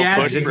 He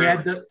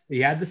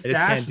had the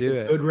stash,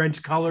 the Good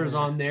Wrench colors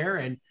on there,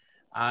 and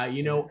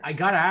I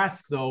gotta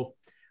ask though,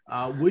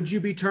 would you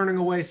be turning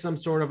away some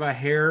sort of a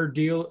hair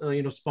deal,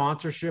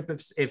 sponsorship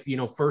if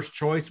First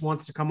Choice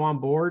wants to come on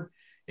board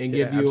and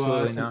give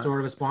you some sort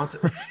of a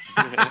sponsor?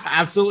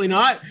 Absolutely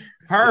not.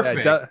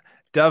 Perfect. Yeah,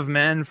 Dove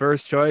Men,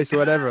 First Choice,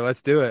 whatever.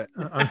 Let's do it.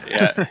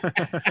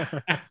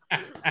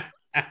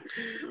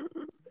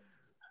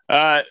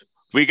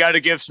 We got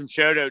to give some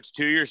shout outs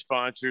to your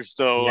sponsors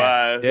though.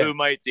 Yes. Who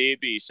might they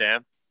be,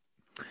 Sam?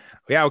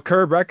 Yeah,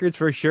 Curb Records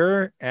for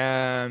sure.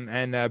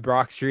 And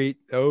Brock Street.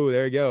 Oh,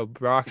 there you go.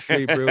 Brock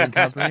Street Brewing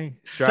Company.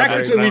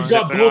 Technically, we've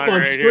got both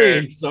on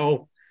screen.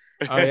 So.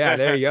 Oh yeah,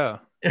 there you go.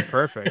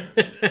 Perfect.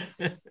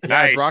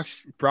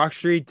 Nice. Brock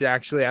Street.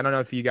 Actually, I don't know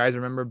if you guys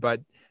remember,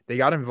 but they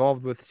got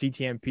involved with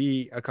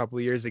CTMP a couple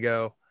of years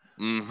ago.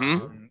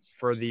 Mm-hmm.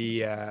 For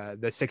the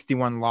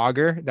 61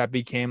 lager that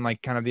became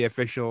like kind of the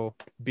official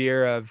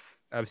beer of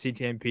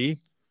CTMP.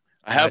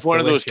 I have one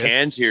of those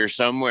cans here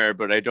somewhere,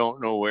 but I don't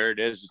know where it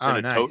is. It's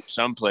in a tote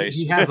someplace.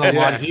 He has a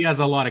lot. He has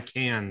a lot of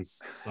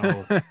cans, so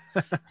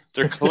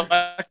they're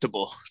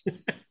collectible.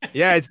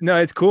 Yeah,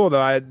 it's cool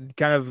though. I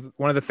kind of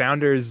one of the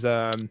founders,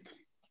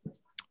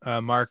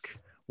 Mark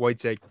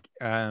Wojcik,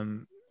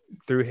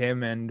 through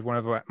him and one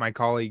of my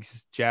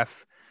colleagues,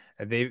 Jeff.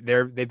 They've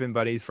been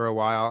buddies for a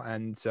while,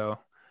 and so.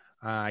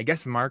 I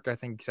guess Mark, I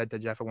think, said to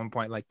Jeff at one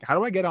point, like, how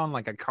do I get on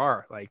like a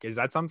car? Like, is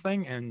that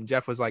something? And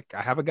Jeff was like,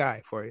 I have a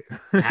guy for you.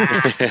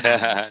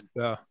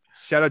 So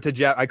shout out to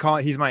Jeff.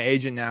 He's my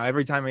agent now.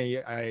 Every time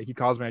he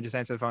calls me, I just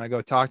answer the phone. I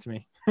go, talk to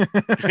me.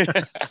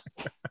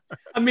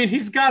 I mean,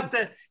 he's got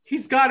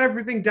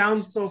everything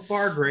down so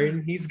far,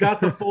 Graydon. He's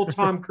got the full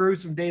Tom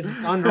Cruise from Days of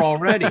Thunder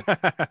already.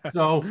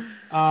 So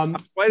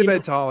quite a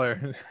bit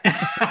taller.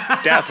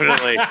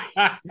 Definitely.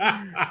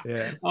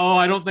 Yeah. Oh,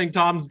 I don't think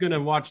Tom's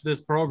gonna watch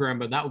this program,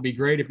 but that would be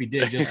great if he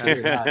did. Just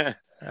that.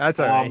 That's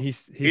all right. He's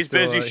still,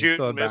 busy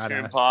shooting Mission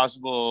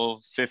Impossible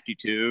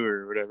 52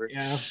 or whatever.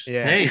 Yeah.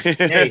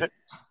 Hey,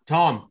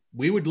 Tom,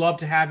 we would love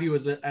to have you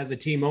as a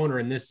team owner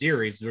in this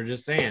series. We're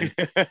just saying.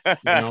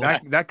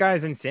 That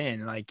guy's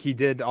insane. Like he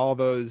did all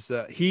those.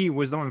 He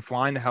was the one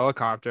flying the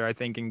helicopter, I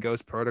think, in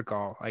Ghost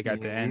Protocol. Like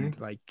at the end,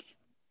 like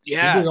he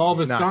did all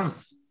the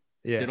stunts.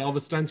 Yeah, did all the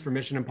stunts for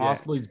Mission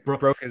Impossible. Yeah. He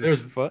broke his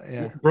foot.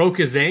 Yeah, broke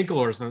his ankle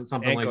or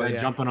something like that,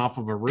 jumping off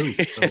of a roof.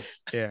 So,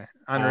 yeah,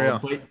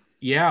 unreal.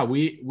 Yeah,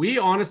 we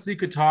honestly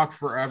could talk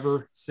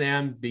forever,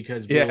 Sam,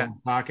 because we're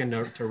talking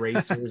to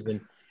racers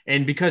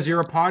and because you're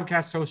a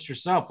podcast host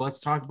yourself. Let's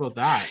talk about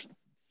that.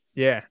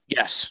 Yeah.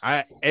 Yes.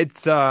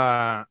 It's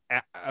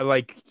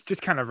like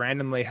just kind of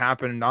randomly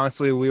happened.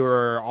 Honestly, we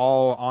were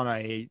all on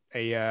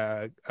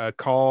a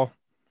call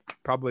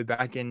probably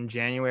back in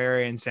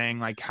January and saying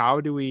like, how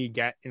do we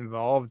get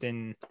involved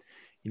in,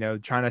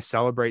 trying to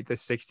celebrate the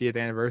 60th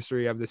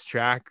anniversary of this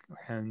track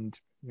and,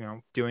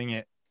 doing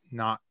it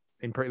not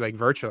in like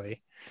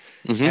virtually.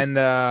 Mm-hmm. And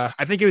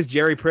I think it was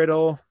Jerry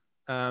Priddle,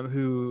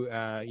 who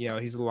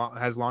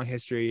has long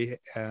history.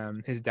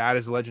 His dad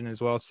is a legend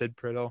as well, Sid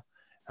Priddle,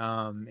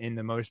 in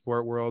the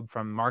motorsport world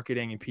from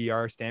marketing and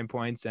PR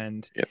standpoints.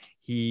 And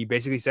he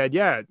basically said,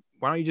 yeah,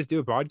 why don't you just do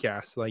a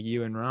podcast like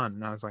you and Ron?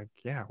 And I was like,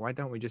 yeah, why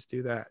don't we just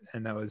do that?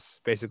 And that was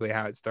basically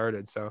how it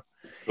started. So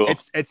cool.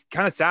 It's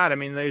kind of sad. I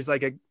mean, there's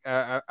like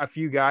a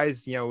few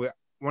guys, one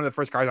of the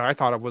first guys I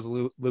thought of was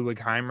Ludwig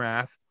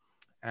Heimrath,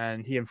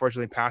 and he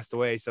unfortunately passed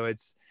away. So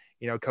it's,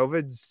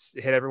 COVID's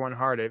hit everyone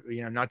hard,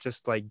 not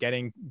just like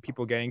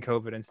people getting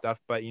COVID and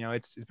stuff, but,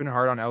 it's been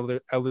hard on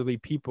elderly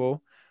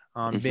people,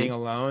 being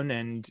alone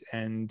and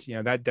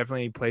that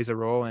definitely plays a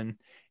role in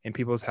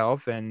people's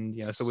health.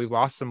 And, so we've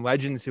lost some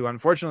legends who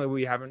unfortunately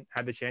we haven't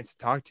had the chance to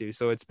talk to.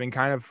 So it's been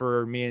kind of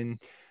for me and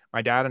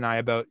my dad and I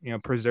about,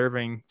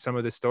 preserving some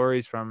of the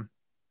stories from,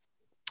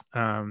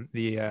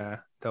 the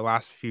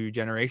last few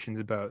generations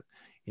about,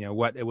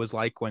 what it was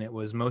like when it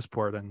was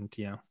Mosport and,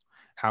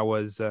 how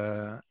was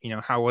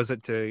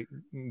it to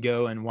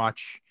go and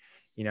watch,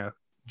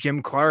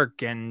 Jim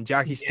Clark and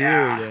Jackie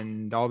Stewart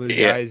and all those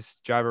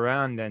guys drive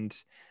around, and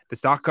the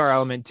stock car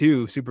element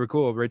too. Super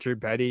cool. Richard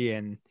Petty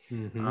and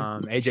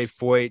AJ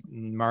Foyt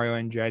and Mario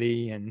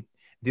Andretti and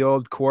the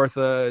old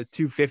Kawartha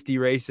 250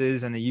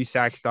 races and the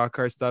USAC stock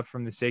car stuff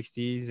from the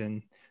 60s.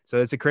 And so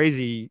it's a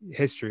crazy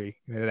history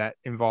that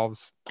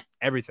involves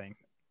everything.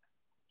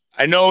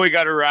 I know we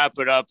got to wrap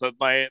it up, but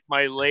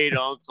my late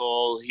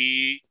uncle,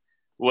 he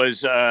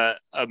was a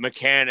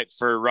mechanic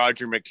for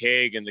Roger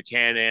McCaig in the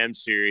Can-Am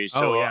series.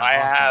 So I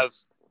have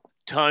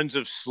tons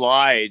of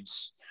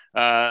slides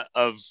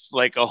of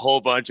like a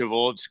whole bunch of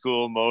old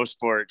school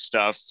Mosport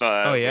stuff.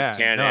 With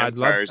Can-Am I'd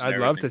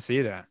love to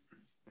see that.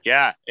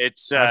 Yeah,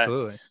 it's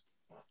absolutely.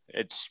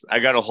 I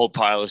got a whole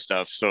pile of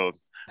stuff. So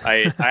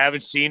I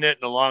haven't seen it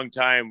in a long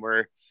time.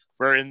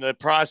 We're in the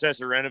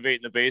process of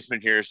renovating the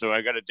basement here, so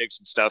I got to dig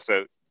some stuff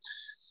out.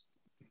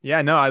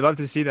 Yeah, no, I'd love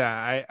to see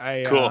that.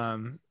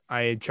 Cool.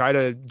 I try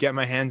to get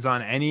my hands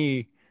on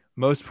any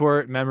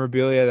Mosport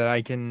memorabilia that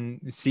I can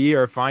see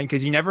or find,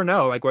 because you never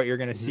know like what you're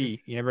gonna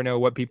see. You never know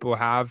what people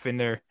have in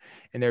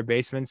their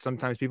basements.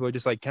 Sometimes people are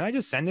just like, "Can I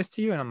just send this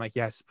to you?" And I'm like,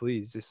 "Yes,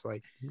 please. Just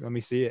like let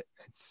me see it."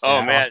 It's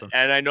man, awesome.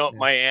 and I know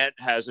my aunt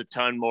has a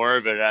ton more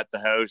of it at the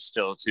house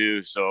still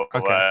too. So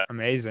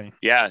amazing.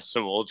 Yeah,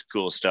 some old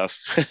school stuff.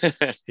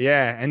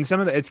 Yeah, and some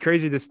of it's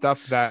crazy the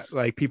stuff that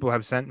like people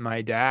have sent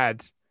my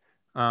dad.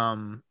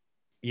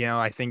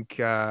 I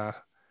think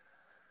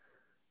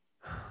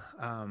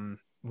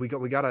we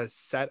got a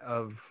set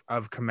of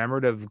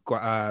commemorative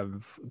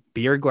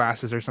beer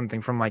glasses or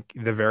something from like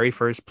the very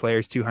first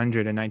Players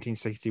 200 in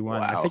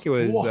 1961. Wow. I think it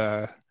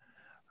was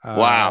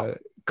wow.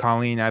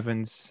 Colleen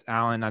Evans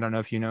Allen. I don't know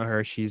if you know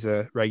her. She's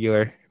a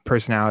regular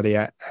personality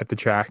at the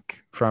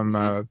track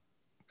from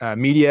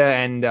media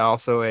and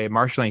also a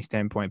marshalling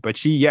standpoint. But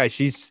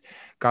she's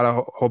got a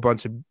whole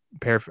bunch of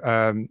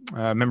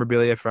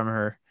memorabilia from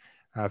her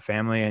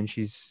family, and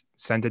she's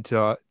sent it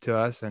to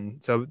us.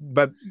 And so,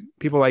 but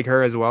people like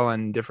her as well,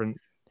 and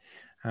different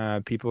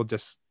people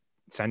just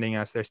sending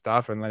us their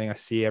stuff and letting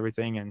us see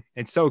everything. And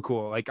it's so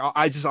cool. Like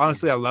I just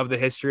honestly, I love the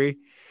history.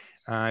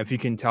 If you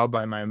can tell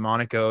by my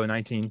Monaco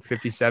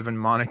 1957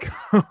 Monaco,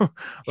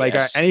 like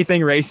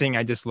anything racing,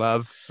 I just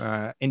love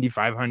Indy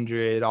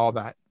 500, all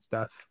that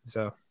stuff.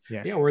 So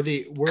yeah, we're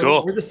the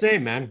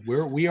same, man.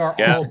 We are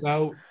all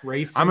about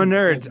racing. I'm a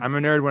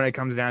nerd when it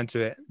comes down to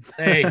it.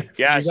 Hey,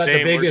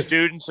 same. We're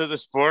students of the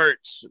sport.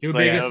 Two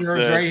biggest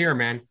nerds right here,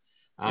 man.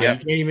 You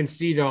can't even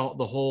see the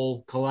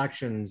whole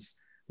collections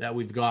that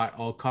we've got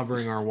all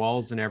covering our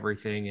walls and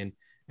everything, and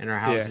our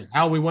houses.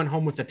 How we went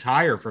home with a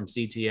tire from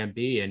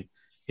CTMP, and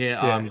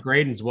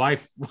Graydon's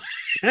wife,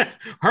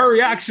 her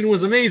reaction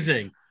was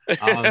amazing.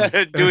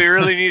 Do we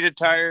really need a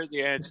tire?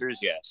 The answer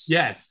is yes.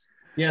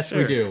 Yes, sure.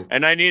 We do.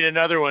 And I need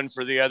another one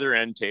for the other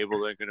end table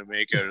they're going to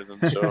make out of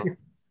them. So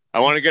I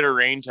want to get a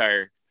rain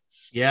tire.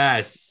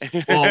 Yes.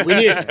 Well,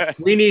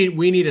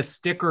 we need a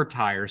sticker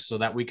tire so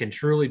that we can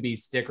truly be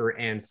sticker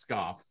and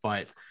scuff.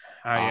 But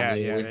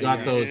we've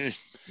got those.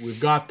 We've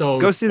got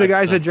those. Go see the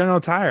guys at General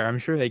Tire. I'm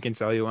sure they can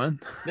sell you one.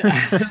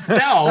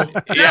 Sell.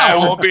 Yeah, it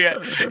won't be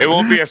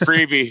a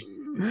freebie.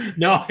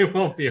 No, it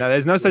won't be. No,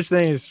 there's no such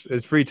thing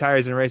as free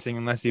tires in racing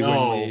unless you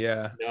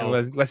win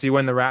unless you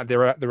win the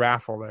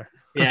raffle there.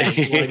 Yeah,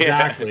 well,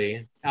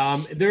 exactly.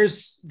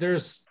 There's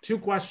two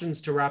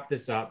questions to wrap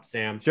this up,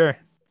 Sam. Sure.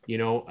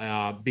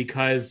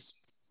 Because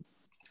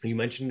you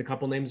mentioned a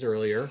couple names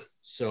earlier,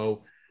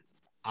 so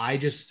I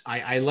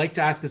like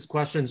to ask this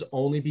questions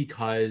only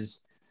because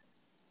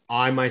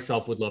I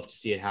myself would love to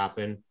see it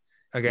happen.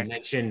 Okay. You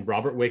mentioned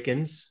Robert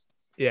Wickens.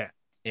 Yeah.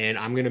 And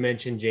I'm going to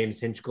mention James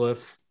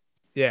Hinchcliffe.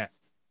 Yeah.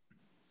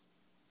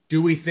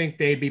 Do we think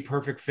they'd be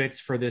perfect fits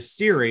for this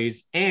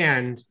series?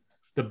 And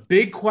the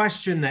big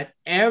question that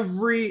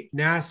every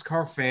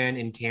NASCAR fan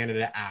in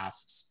Canada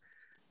asks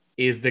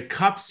is the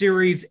Cup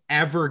Series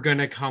ever going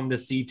to come to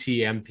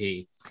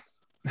CTMP?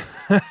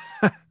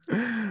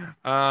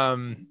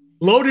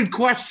 Loaded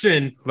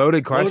question.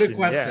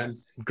 Yeah.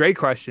 Great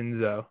questions,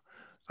 though.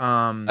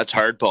 That's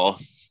hardball.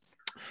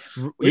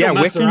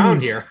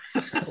 Wickens here.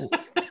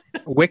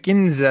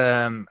 Wickens,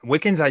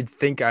 I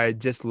think I'd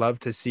just love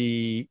to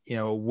see,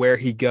 where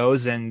he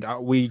goes. And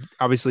you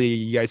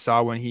guys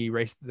saw when he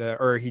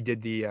he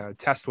did the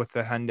test with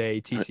the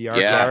Hyundai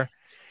TCR car.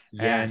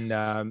 Yes.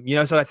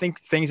 And, so I think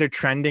things are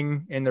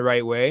trending in the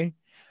right way.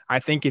 I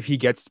think if he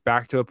gets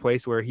back to a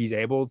place where he's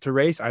able to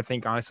race, I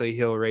think honestly,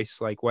 he'll race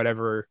like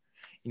whatever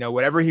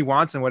he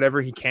wants and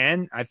whatever he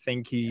can. I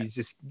think he's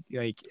just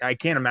like, I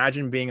can't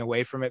imagine being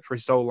away from it for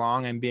so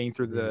long and being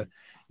through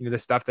the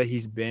stuff that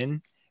he's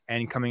been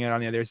and coming out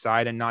on the other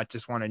side and not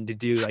just wanting to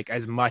do like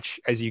as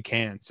much as you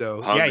can.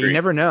 So you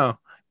never know,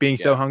 being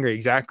so hungry.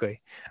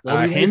 Exactly.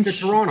 Well, Hinch to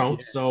Toronto.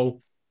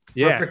 So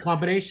perfect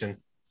combination.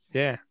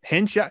 Yeah.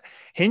 Hinch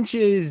is,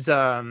 he's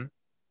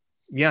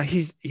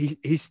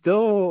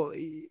still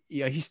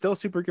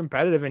super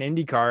competitive in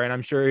IndyCar, and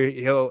I'm sure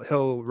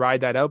he'll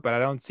ride that out, but I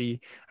don't see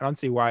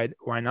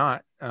why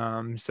not.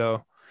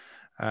 So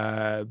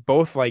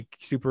both like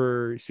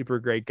super, super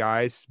great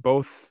guys,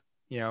 both,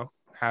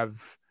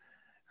 have,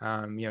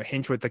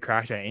 Hinch with the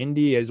crash at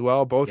Indy as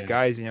well. Both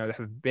guys, that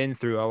have been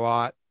through a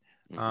lot,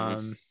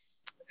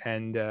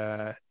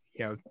 and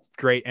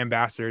great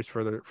ambassadors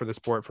for the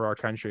sport, for our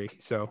country.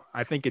 So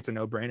I think it's a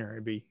no-brainer.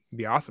 It'd be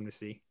awesome to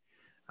see.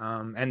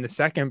 And the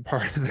second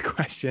part of the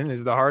question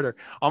is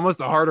almost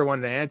the harder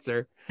one to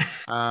answer.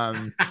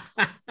 I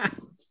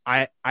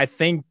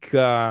think,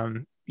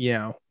 when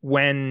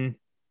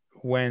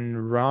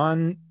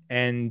Ron,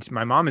 and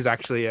my mom is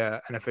actually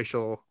an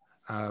official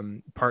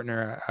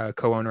partner,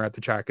 co-owner at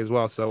the track as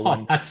well. So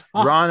when that's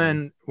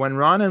awesome.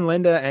 Ron and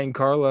Linda and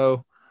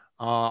Carlo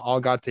all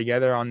got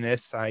together on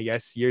this, I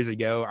guess years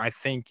ago, I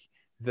think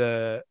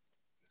the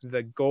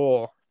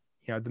goal,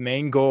 the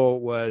main goal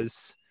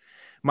was,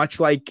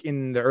 much like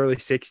in the early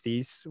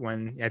 60s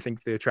when I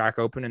think the track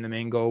opened, and the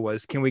main goal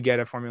was, can we get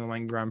a Formula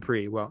One Grand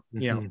Prix? Well,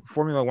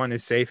 Formula One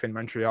is safe in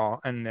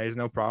Montreal, and there's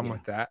no problem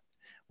with that.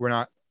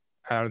 I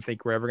don't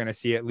think we're ever going to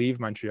see it leave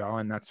Montreal,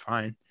 and that's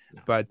fine.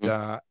 But,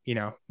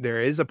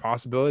 there is a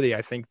possibility,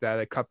 I think, that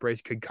a cup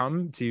race could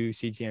come to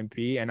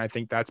CTMP. And I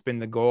think that's been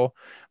the goal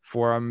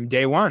from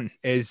day one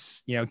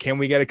is, can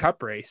we get a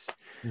cup race?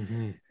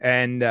 Mm-hmm.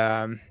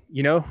 And,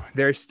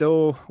 they're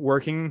still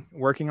working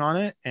on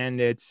it. And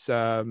it's,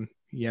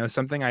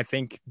 something I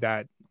think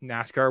that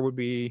NASCAR would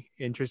be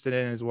interested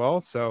in as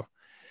well. So,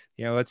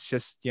 let's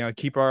just,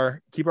 keep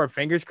our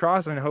fingers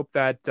crossed and hope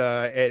that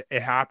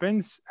it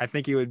happens. I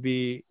think it would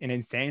be an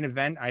insane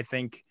event. I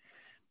think,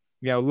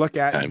 look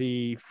at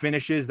the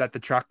finishes that the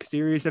truck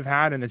series have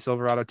had in the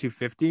Silverado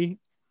 250.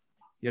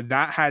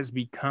 That has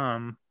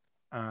become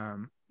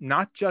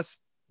not just,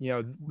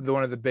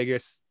 one of the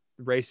biggest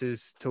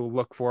races to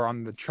look for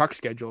on the truck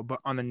schedule, but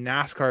on the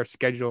NASCAR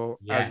schedule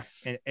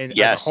as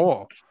a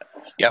whole.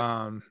 Yep.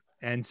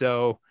 And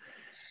so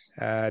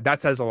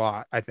that says a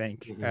lot, I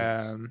think.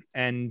 Mm-hmm.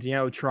 And,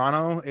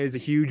 Toronto is a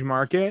huge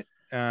market.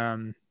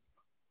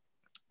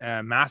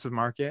 Massive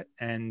market,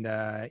 and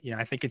I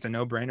think it's a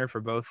no-brainer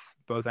for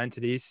both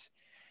entities.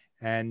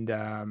 And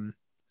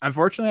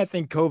unfortunately, I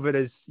think COVID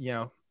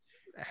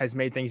has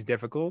made things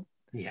difficult.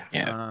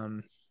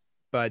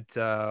 But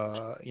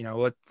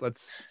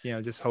let's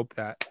just hope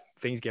that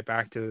things get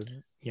back to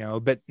a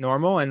bit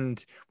normal,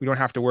 and we don't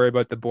have to worry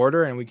about the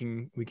border, and we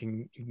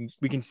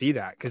can see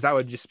that, because that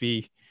would just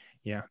be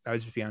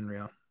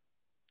unreal.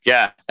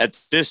 Yeah,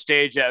 at this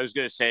stage, I was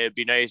going to say it'd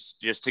be nice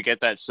just to get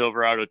that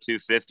Silverado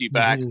 250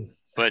 back. Mm-hmm.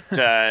 But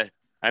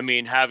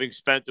having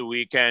spent the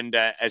weekend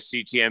at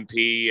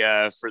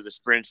CTMP for the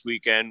sprints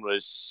weekend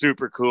was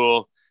super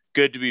cool.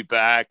 Good to be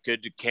back.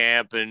 Good to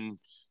camp and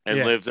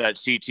live that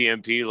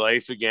CTMP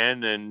life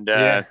again. And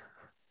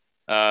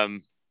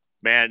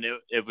man,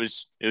 it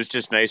was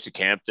just nice to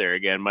camp there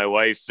again. My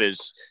wife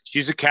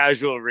she's a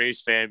casual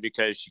race fan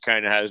because she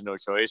kind of has no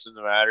choice in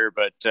the matter,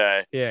 but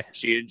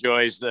she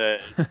enjoys the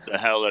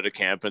hell out of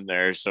camping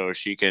there. So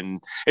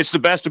it's the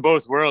best of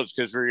both worlds,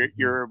 because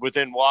you're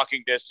within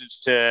walking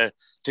distance to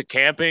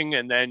camping,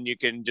 and then you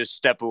can just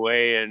step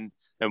away and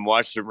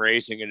watch some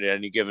racing at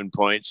any given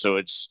point. So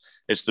it's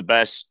the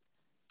best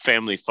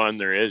family fun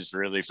there is,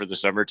 really, for the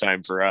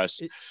summertime for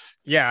us.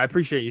 Yeah, I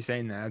appreciate you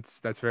saying that.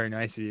 That's very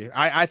nice of you.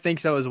 I think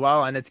so as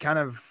well. And it's kind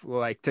of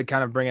like, to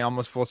kind of bring it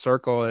almost full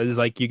circle, is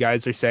like you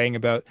guys are saying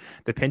about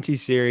the Pinty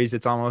series.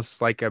 It's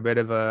almost like a bit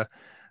of a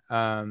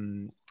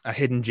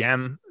hidden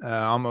gem,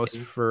 almost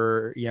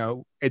for,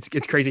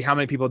 it's crazy how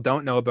many people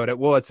don't know about it.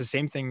 Well, it's the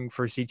same thing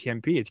for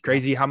CTMP. It's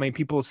crazy how many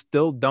people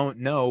still don't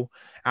know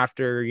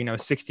after,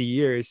 60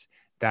 years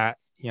that,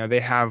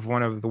 they have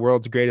one of the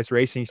world's greatest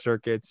racing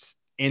circuits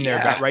in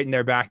their right in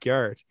their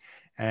backyard.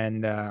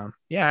 And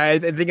I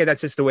think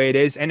that's just the way it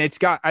is. And it's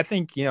got, I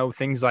think,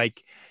 things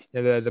like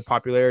the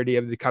popularity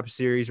of the Cup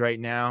Series right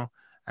now,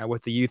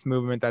 with the youth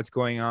movement that's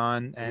going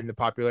on, and the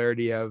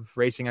popularity of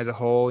racing as a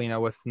whole,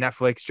 with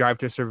Netflix, Drive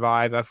to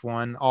Survive,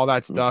 F1, all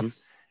that stuff. Mm-hmm.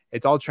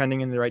 It's all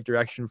trending in the right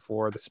direction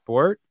for the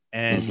sport.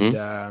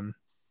 And,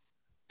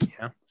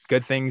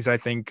 good things, I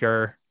think,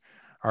 are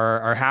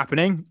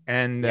happening.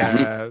 And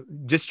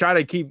just try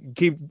to keep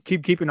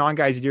keeping on,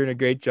 guys. You're doing a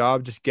great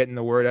job just getting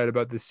the word out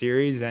about the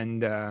series.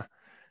 And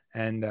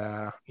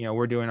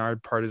we're doing our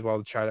part as well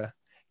to try to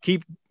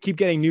keep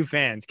getting new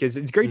fans, because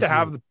it's great to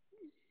have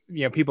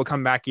people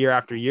come back year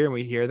after year, and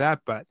we hear that,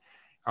 but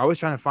always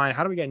trying to find,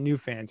 how do we get new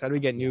fans? How do we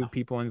get new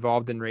people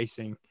involved in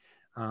racing?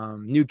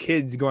 New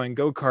kids going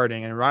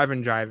go-karting and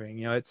rival driving,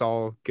 it's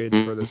all good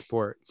for the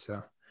sport.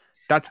 So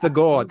that's the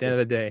goal at the end of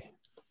the day.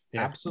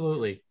 Yeah.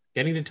 Absolutely.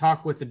 Getting to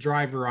talk with the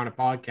driver on a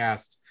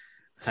podcast.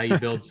 That's how you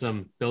build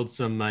some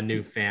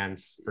new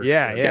fans. For sure.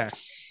 Yeah.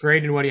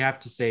 Graydon, what do you have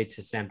to say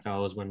to Sam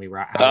Fellows when we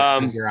wrap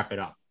it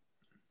up?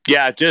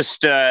 Yeah,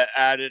 just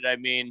added,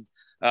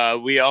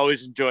 we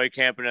always enjoy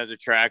camping at the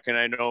track, and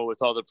I know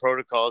with all the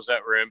protocols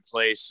that were in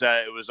place,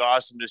 it was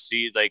awesome to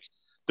see, like,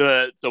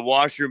 the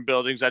washroom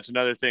buildings. That's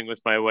another thing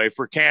with my wife.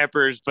 We're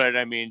campers, but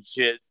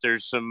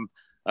there's some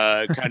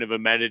kind of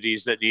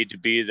amenities that need to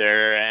be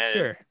there, and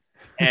sure.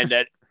 And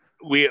that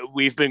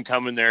we've been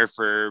coming there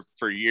for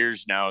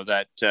years now,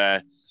 that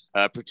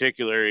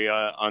particularly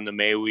on the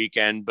May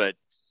weekend, but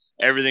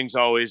everything's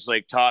always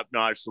like top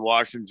notch. The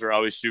washrooms are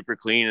always super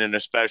clean, and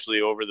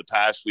especially over the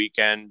past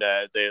weekend,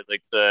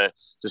 the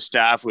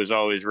staff was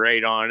always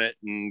right on it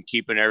and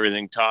keeping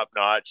everything top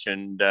notch.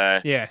 And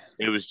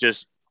it was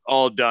just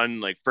all done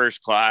like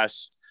first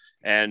class.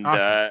 And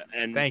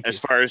awesome. As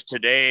far as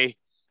today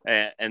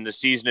and the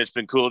season, it's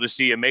been cool to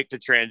see you make the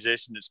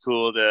transition. It's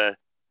cool to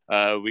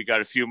we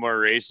got a few more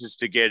races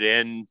to get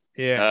in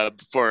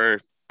before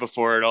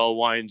it all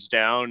winds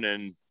down,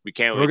 and we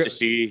can't wait to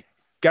see.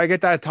 Gotta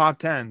get that top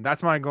 10.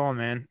 That's my goal,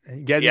 man.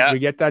 We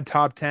get that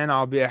top 10,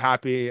 I'll be a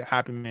happy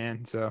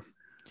man. So,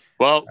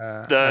 well,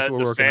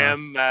 the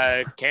fam,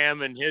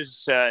 Cam and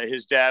his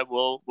dad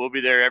will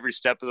be there every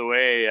step of the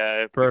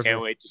way. We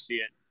can't wait to see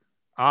it.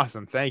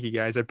 Awesome. Thank you,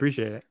 guys. I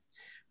appreciate it.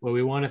 Well,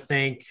 we want to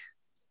thank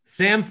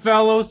Sam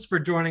Fellows for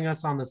joining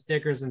us on the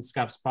Stickers and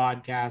Scuffs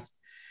podcast.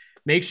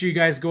 Make sure you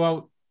guys go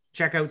out,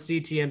 check out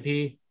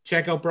CTMP,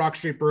 check out Brock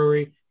Street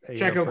Brewery,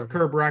 check out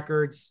Curb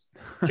Records,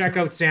 check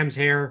out Sam's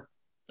hair.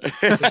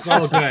 It's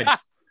all good.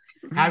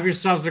 Have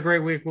yourselves a great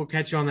week. We'll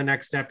catch you on the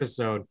next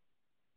episode.